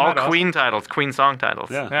Battle. well, all Wasn't that awesome? Queen titles, Queen song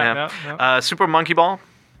titles. Yeah. Yeah. Super Monkey Ball,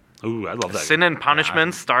 Ooh, I love that. Sin and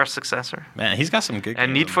Punishment, Star Successor, Man, he's got some good and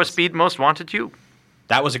games Need on for this. Speed Most Wanted You.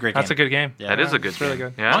 That was a great game. That's a good game. Yeah. That is a good it's really game.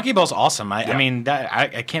 good. Yeah. Monkey Ball's awesome. I Yeah. mean,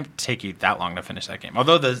 I can't take you that long to finish that game.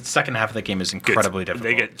 Although the second half of the game is incredibly difficult.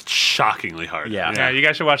 They get shockingly hard. Yeah. Yeah, you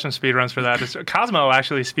guys should watch some speedruns for that. Cosmo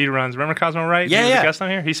actually speedruns. Remember Cosmo, right? Yeah, He was yeah. a guest on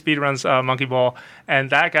here. He speedruns Monkey Ball, and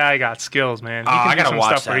that guy got skills, man. He Oh, can I do gotta some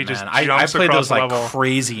watch stuff where that, he just man. I jumps played across those like the level.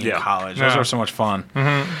 crazy in Yeah. college. Those Yeah. were so much fun.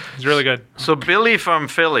 It's really good. So Billy from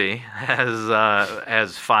Philly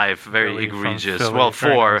has 5 very Billy from egregious, Philly, well,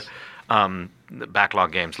 very 4 nice.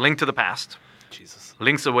 backlog games. Link to the Past, Jesus.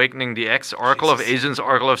 Link's Awakening DX, Oracle of Ages,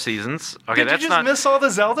 Oracle of Seasons. Okay, Did that's you just not miss all the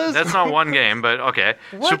Zeldas? that's not one game, but okay.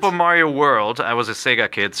 What? Super Mario World. I was a Sega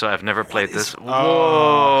kid, so I've never played this. Oh.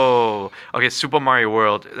 Whoa. Okay, Super Mario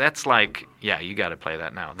World. That's like, yeah, you got to play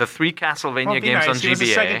that now. The 3 Castlevania Well, be games nice. on He was a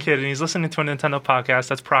second GBA. kid, and he's listening to a Nintendo podcast.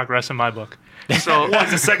 That's progress in my book. So Well,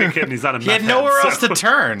 he's a second kid and he's not a He had meth nowhere head, else to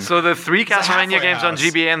turn. So the 3 a Castlevania halfway games on house.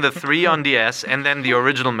 GBA and the 3 on DS, and then the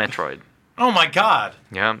original Metroid. Oh my god.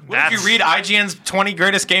 Yeah, What if you read IGN's 20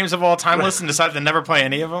 greatest games of all time list and decide to never play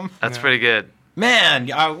any of them? That's pretty good. Man,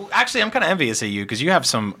 actually, I'm kind of envious of you because you have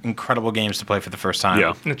some incredible games to play for the first time.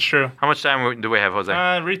 Yeah. It's true. How much time do we have,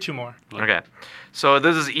 Jose? Read 2 more. Okay. So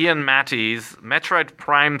this is Ian Matty's Metroid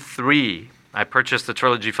Prime 3. I purchased the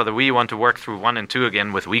trilogy for the Wii. Want to work through 1 and 2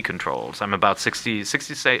 again with Wii controls. I'm about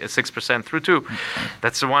 66% through 2.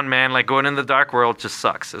 That's the one, man. Like going in the dark world just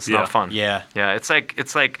sucks. It's not fun. Yeah. Yeah. It's like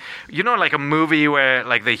like a movie where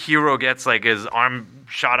like the hero gets like his arm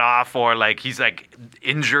shot off or like he's like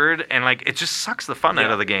injured and like it just sucks the fun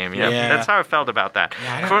out of the game. Yeah. That's how I felt about that.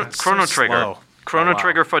 Chrono Trigger. Slow. Chrono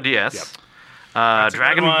Trigger for DS.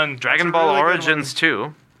 Dragon Ball really good Origins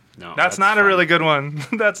 2. No, That's not a really good one.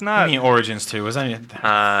 That's not. I mean, Origins 2. Was that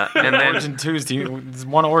And then Origin 2 is there's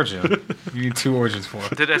one Origin. You need 2 Origins for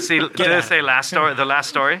it. did I say the last story? The last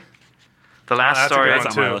story. That's a story. good one,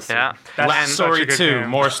 That's on my too. list. Yeah. Last such a Story good 2. game.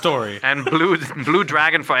 More story. And Blue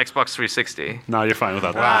Dragon for Xbox 360. No, you're fine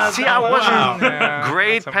without that. See, I wasn't Yeah,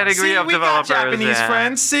 great that's pedigree of we developers. got Japanese yeah.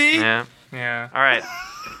 friends. See. Yeah. Yeah. All right.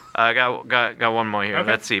 Got one more here.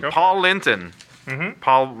 Okay, Let's see. go for Paul Linton.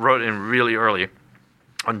 Paul wrote in really early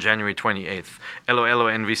on January 28th. LOL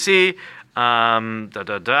NVC.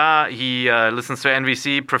 He listens to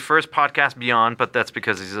NVC, prefers Podcast Beyond, but that's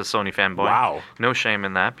because he's a Sony fanboy. Wow. No shame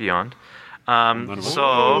in that, Beyond. of us. So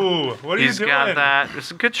Ooh, what are you he's got doing? that.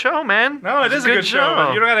 It's a good show, man. No, it It's is a good show.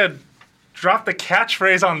 But you don't gotta drop the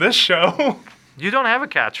catchphrase on this show. You don't have a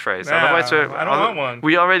catchphrase. Nah, Otherwise, I don't want one.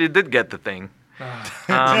 We already did get the thing.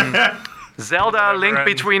 Zelda Link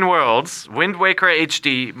ends. Between Worlds, Wind Waker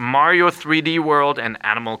HD, Mario 3D World, and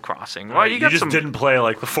Animal Crossing. Well, you You got just some. didn't play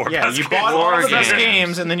like the 4 Yeah, best you games. bought all the best games.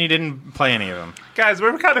 games and then you didn't play any of them. Guys,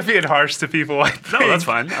 we're kind of being harsh to people. I think. No, that's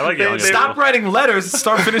fine. I like yelling at Stop people. writing letters and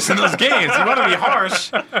start finishing those games. You want to be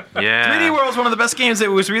harsh. Yeah. 3D World's one of the best games that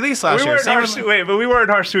was released last We year. weren't Same harsh. with- But we weren't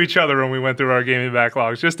harsh to each other when we went through our gaming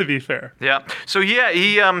backlogs. Just to be fair. Yeah. So yeah,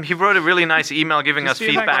 he wrote a really nice email giving us see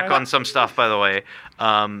that feedback guy? on some stuff. By the way,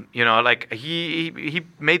 like he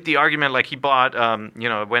made the argument like he bought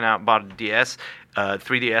went out and bought a DS,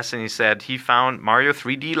 3DS, and he said he found Mario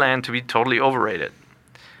 3D Land to be totally overrated.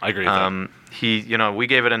 I agree with that. We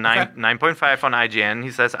gave it a 9.5 on IGN.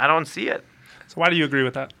 He says I don't see it. So why do you agree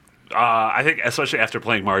with that? I think, especially after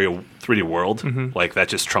playing Mario 3D World, like that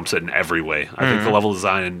just trumps it in every way. I think the level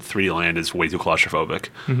design in 3D Land is way too claustrophobic.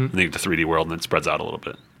 I think the 3D World and it spreads out a little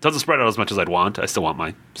bit. It doesn't spread out as much as I'd want. I still want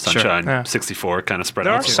my Sunshine Yeah. 64 kind of spread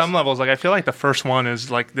There out. are some levels, like I feel like the first one is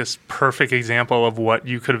like this perfect example of what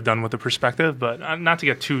you could have done with the perspective, but not to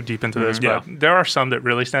get too deep into this, Yeah. but there are some that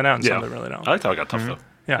really stand out and Yeah. some that really don't. I liked how it got tough though.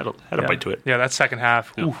 Yeah. Had a bite to it. Yeah, that second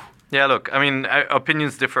half. Yeah. Oof. Yeah, look, I mean,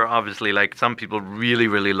 opinions differ, obviously. Like, some people really,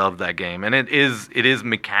 really love that game, and it is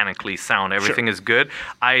mechanically sound. Everything is good.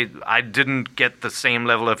 I didn't get the same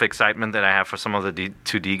level of excitement that I have for some of the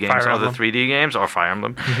 2D games Fire or the Emblem. 3D games, or Fire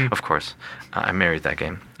Emblem, of course. I married that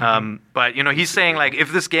game. But, he's saying, like,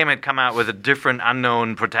 if this game had come out with a different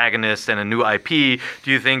unknown protagonist and a new IP,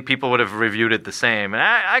 do you think people would have reviewed it the same? And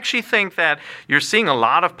I actually think that you're seeing a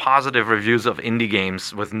lot of positive reviews of indie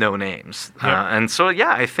games with no names. And so,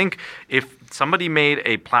 yeah, I think if somebody made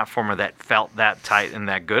a platformer that felt that tight and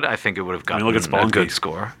that good, I think it would have gotten look at a Spelunky. good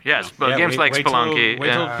score. Yes, but Yeah, games like wait till- Spelunky.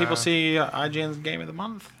 Wait till yeah. people see IGN's Game of the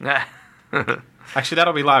Month. Yeah. Actually,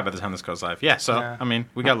 that'll be live by the time this goes live. Yeah, so, Yeah. I mean,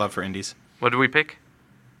 we got love for indies. What did we pick?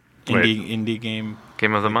 Indie game.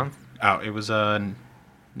 Game of the month? Oh, it was Nidhogg.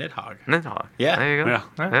 Nidhogg. Yeah. There you go. Yeah.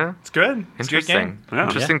 Yeah. It's good. It's a good Interesting. game. Yeah.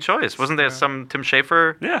 Interesting choice. Wasn't there some Tim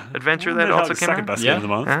Schafer Yeah. adventure Well, that also Nidhogg's came second out? best Yeah. game of the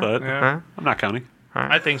month, Huh? but Yeah. I'm not counting.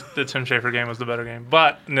 I think the Tim Schafer game was the better game,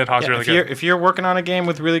 but Nidhogg's really good. If you're working on a game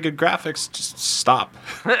with really good graphics, just stop.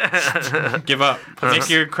 Give up.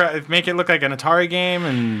 Make it look like an Atari game,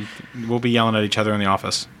 and we'll be yelling at each other in the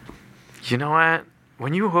office. You know what?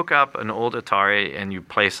 When you hook up an old Atari and you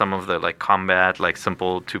play some of the like combat, like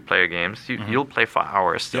simple 2-player games, you'll play for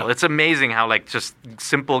hours still. Yeah. It's amazing how like just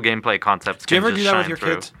simple gameplay concepts. Do you can ever just do that with shine your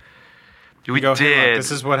through. kids? We Go, "Hey, look, did.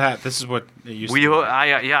 this is what it used We, to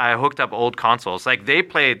be. I hooked up old consoles. Like they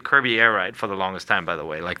played Kirby Air Ride for the longest time. By the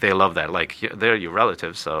way, like they love that. Like they're your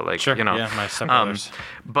relatives, so like Sure. you know. Yeah, my stepbrothers.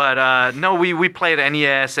 But no, we played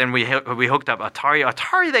NES and we hooked up Atari.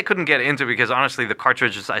 Atari they couldn't get into because honestly the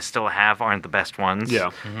cartridges I still have aren't the best ones. Yeah.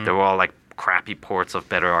 They were all like crappy ports of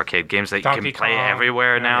better arcade games that you Donkey can play Kong.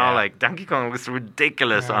 everywhere now. Yeah. Like Donkey Kong looks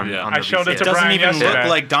ridiculous on Yeah. on I the showed it VCS. to It doesn't Brian even yesterday. look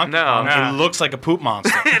like Donkey No. Kong. No. It looks like a poop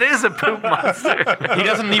monster. It is a poop monster. He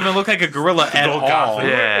doesn't even look like a gorilla at Gold all. Gotham.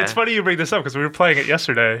 Yeah. It's funny you bring this up because we were playing it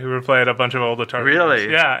yesterday. We were playing a bunch of old Atari Really?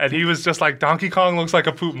 games. Yeah, and he was just like, Donkey Kong looks like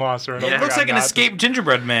a poop monster. And I Yeah. It looks like an "I'm not." escaped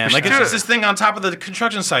gingerbread man. Like it's just this thing on top of the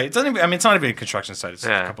construction site. It doesn't even, I mean, it's not even a construction site. It's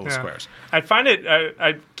Yeah. a couple of Yeah. squares. I find it.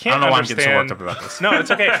 I can't I don't know why I'm understand. getting so worked up about this. No, it's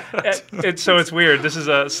okay. So it's weird. This is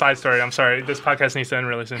a side story. I'm sorry. This podcast needs to end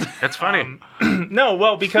really soon. It's funny. No,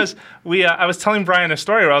 well, because I was telling Brian a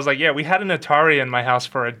story where I was like, yeah, we had an Atari in my house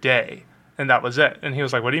for a day. And that was it. And he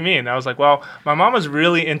was like, what do you mean? I was like, well, my mom was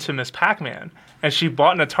really into Miss Pac-Man, and she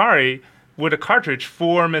bought an Atari with a cartridge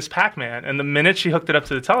for Miss Pac-Man. And the minute she hooked it up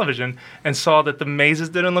to the television and saw that the mazes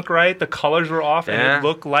didn't look right, the colors were off, and it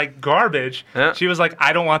looked like garbage, she was like,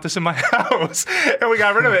 I don't want this in my house. And we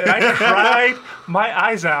got rid of it. And I cried my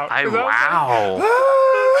eyes out.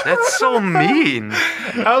 That's so mean.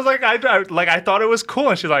 I was like, I thought it was cool,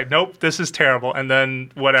 and she's like, nope, this is terrible. And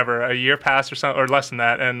then whatever, a year passed or something, or less than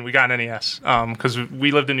that, and we got an NES because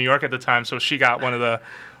we lived in New York at the time, so she got one of the,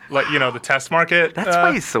 the test market. That's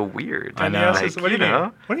why he's so weird. I know. NES. What do you mean?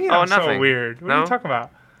 What do you mean? Oh, I'm nothing. so weird. What are you talking about?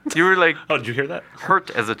 You were like, Oh, did you hear that? hurt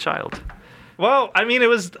as a child. Well, I mean, it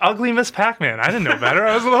was ugly Miss Pac-Man. I didn't know better.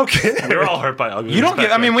 I was a little kid. We were all hurt by ugly. You don't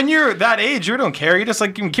get. I mean, when you're that age, you don't care. You just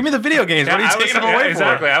like, give me the video games. Yeah, what are you taking them away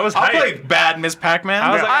exactly. for? I was I'll hyped. play bad Miss Pac-Man.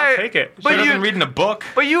 I was like, I'll take it. But you- you been reading a book.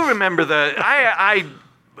 But you remember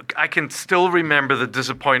I can still remember the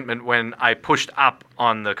disappointment when I pushed up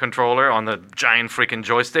on the controller, on the giant freaking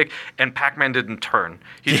joystick, and Pac-Man didn't turn.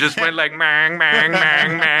 He just went like, mang, mang,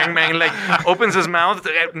 mang, mang, mang, like, opens his mouth,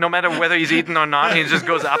 no matter whether he's eating or not, he just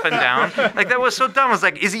goes up and down. Like, that was so dumb. I was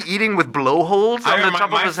like, is he eating with blowholes on the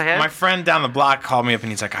top of his head? My friend down the block called me up and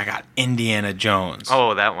he's like, I got Indiana Jones.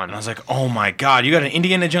 Oh, that one. And I was like, oh my God, you got an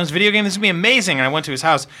Indiana Jones video game? This is going to be amazing. And I went to his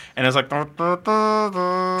house and it was like,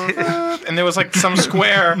 and there was like some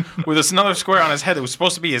square with this another square on his head that was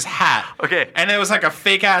supposed to be his hat. Okay. And it was like a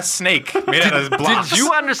fake ass snake made out of blocks. Did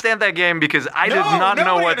you understand that game? Because I did No, not know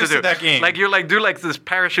nobody what to do. understood that game. Like, you're like, do like this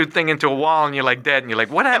parachute thing into a wall and you're like dead and you're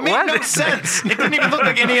like, what? It made what? no sense. It didn't even look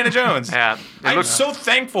like Indiana Jones. Yeah. It I'm looks- so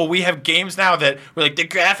thankful we have games now that we're like, the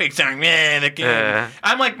graphics are the game. Yeah.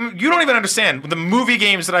 I'm like, you don't even understand. The movie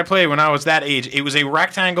games that I played when I was that age, it was a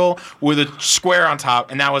rectangle with a square on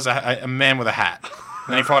top, and that was a man with a hat.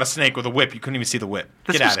 And he fought a snake with a whip. You couldn't even see the whip.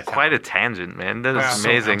 This Get was out of quite town. a tangent, man. That Yeah. is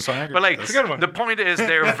amazing. I'm so angry But like, about this. It's a good one. the point is,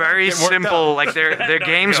 they're very It worked simple. out. Like, they're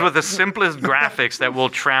games with the simplest graphics that will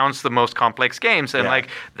trounce the most complex games, and Yeah. like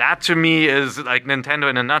that to me is like Nintendo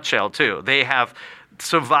in a nutshell too. They have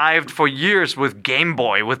survived for years with Game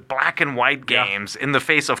Boy, with black and white games in the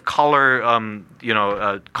face of color,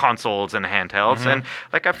 consoles and handhelds. And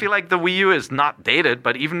like, I feel like the Wii U is not dated,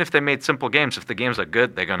 but even if they made simple games, if the games are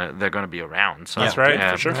good, they're gonna be around. So, That's right,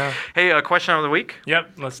 yeah. for sure. Yeah. Hey, question of the week.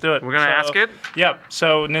 Yep, let's do it. We're gonna ask it? Yep.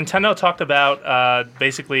 So Nintendo talked about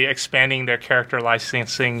basically expanding their character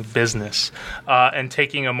licensing business and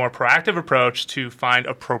taking a more proactive approach to find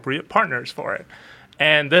appropriate partners for it.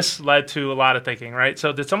 And this led to a lot of thinking, right?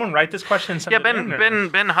 So did someone write this question? And send Yeah, it in, or-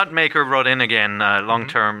 Ben Hutmaker wrote in again, long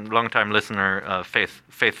time listener,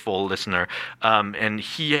 faithful listener, and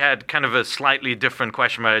he had kind of a slightly different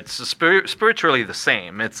question, but it's spiritually the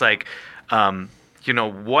same. It's like,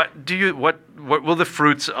 what will the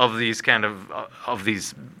fruits of these of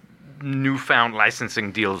these newfound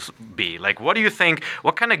licensing deals be? Like, what do you think?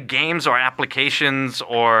 What kind of games or applications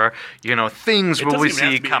or things It will doesn't we even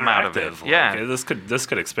have see to be come out of it? interactive. Like, Yeah, this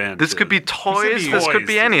could expand. this to- could be toys. be This could toys.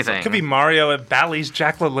 be anything. It could be Mario at Bally's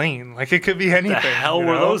Jack LaLanne. Like, it could be anything. The hell you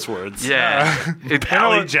were know? those words? Yeah, it,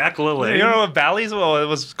 Pally Jack LaLanne. You know what Bally's? Well, it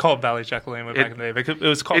was called Bally's Jack LaLanne back in the day. But it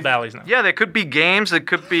was called Bally's now. Yeah, there could be games. It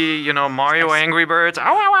could be, Mario Angry Birds. Ow,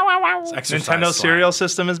 ow, ow, ow, ow. Exercise Nintendo slang. cereal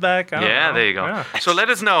system is back. I don't Yeah, know. there you go. Yeah. So let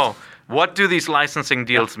us know, what do these licensing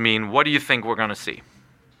deals mean? What do you think we're going to see?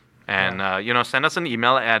 And, send us an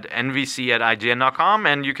email at nvc@ign.com.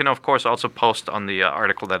 And you can, of course, also post on the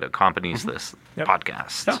article that accompanies this Yep.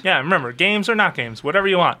 podcast. Yeah, remember, games or not games, whatever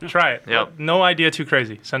you want, try it. Yep. No idea too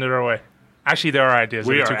crazy. Send it our way. Actually, there are ideas.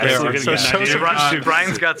 We that are too crazy. absolutely So gonna show get some, an idea.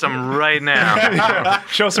 Brian's got some right now.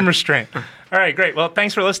 show some restraint. All right, great. Well,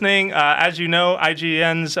 thanks for listening. As you know,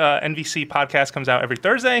 IGN's NVC podcast comes out every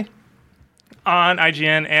Thursday on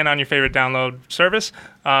IGN and on your favorite download service.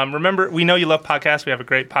 Remember, we know you love podcasts. We have a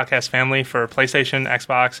great podcast family for PlayStation,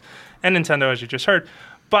 Xbox, and Nintendo, as you just heard.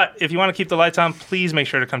 But if you want to keep the lights on, please make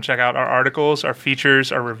sure to come check out our articles, our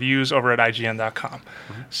features, our reviews over at IGN.com.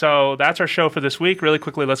 So that's our show for this week. Really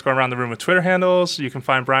quickly, let's go around the room with Twitter handles. You can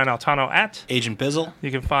find Brian Altano at. Agent Bizzle.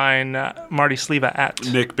 You can find Marty Sleva at.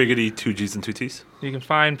 Nick Biggity, 2 G's and 2 T's. You can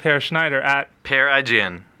find Per Schneider at. Pair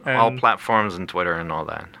IGN, all And- platforms and Twitter and all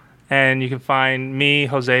that. And you can find me,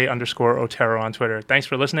 Jose_Otero on Twitter. Thanks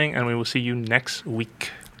for listening, and we will see you next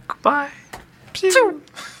week. Goodbye.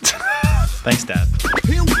 Thanks, Dad.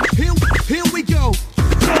 Here we go. So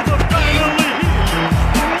the finally here.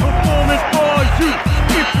 Performance for you.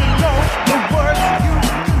 If you know the words, you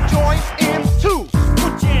can join in too.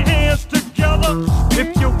 Put your hands together if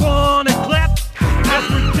you wanna clap. As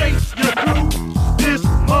we take you through this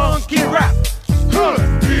monkey rap. Good.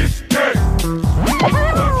 He's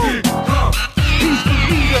the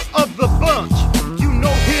leader of the bunch.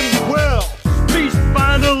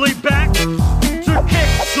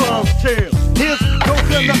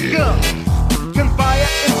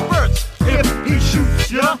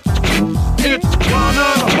 ya. It's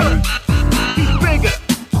gonna hurt. He's bigger,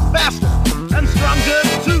 faster, and stronger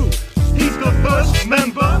too. He's the first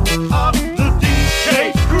member of the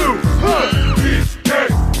DK crew. DK,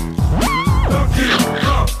 the King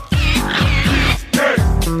of DK.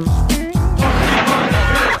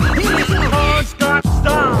 He's a hard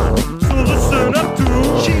style, so listen up to.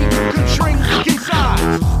 She can shrink in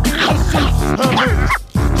size to suit her moves.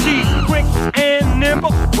 She's quick and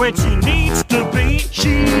nimble when she needs to be.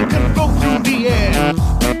 She can go through the air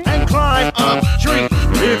and climb up trees.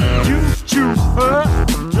 If you choose her,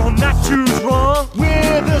 you'll not choose wrong.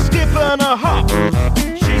 With a skip and a hop,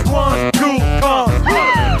 she's one cool car.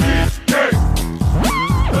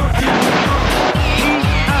 He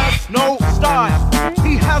has no style,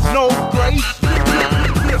 he has no grace.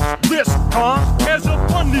 This car has a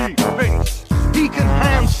funny face. He can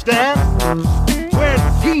handstand when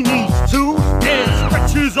he needs to and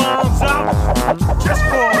stretch his arms out just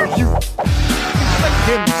for you. Inflate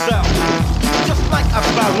himself just like a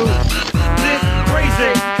balloon. This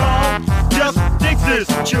crazy car just digs his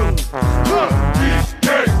tune. DK,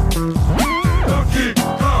 Donkey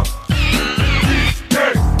Kong. DK,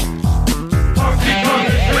 Donkey Kong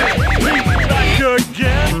is here. He's back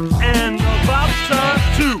again and about time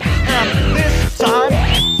too. And this time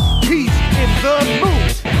he's in the mood.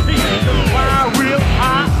 He can fly real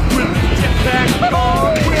high with a jetpack car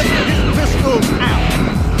with his pistols out.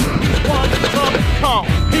 He's one tough call.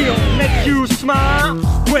 He'll make you smile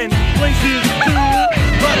when places do.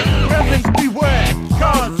 But gremlins beware,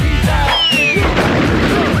 cause he's out to you.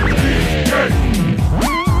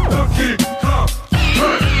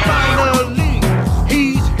 Finally,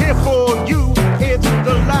 he's here for you. It's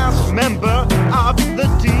the last member of the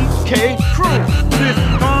DK crew. This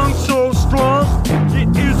song's so strong, it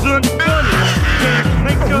isn't funny. Can't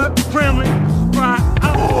make a gremlin cry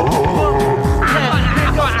out. Can't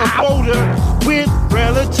pick up a boulder with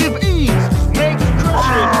relative ease. Makes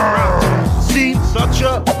crushing routes seem such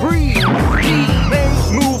a breeze. He may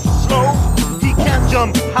move slow, he can't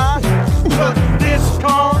jump high, but this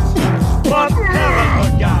car's one hell of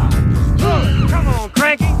a guy. Come on,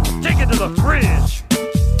 Cranky, take it to the fridge.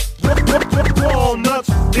 Walnuts,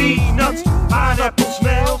 peanuts, pineapple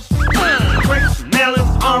smells, grapes,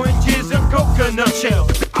 melons, oranges, and coconut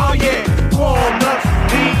shells. Oh yeah, walnuts,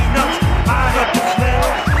 peanuts, pineapple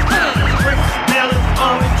smells, grapes, melons,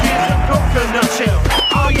 oranges, and coconut shells.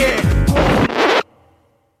 Oh yeah.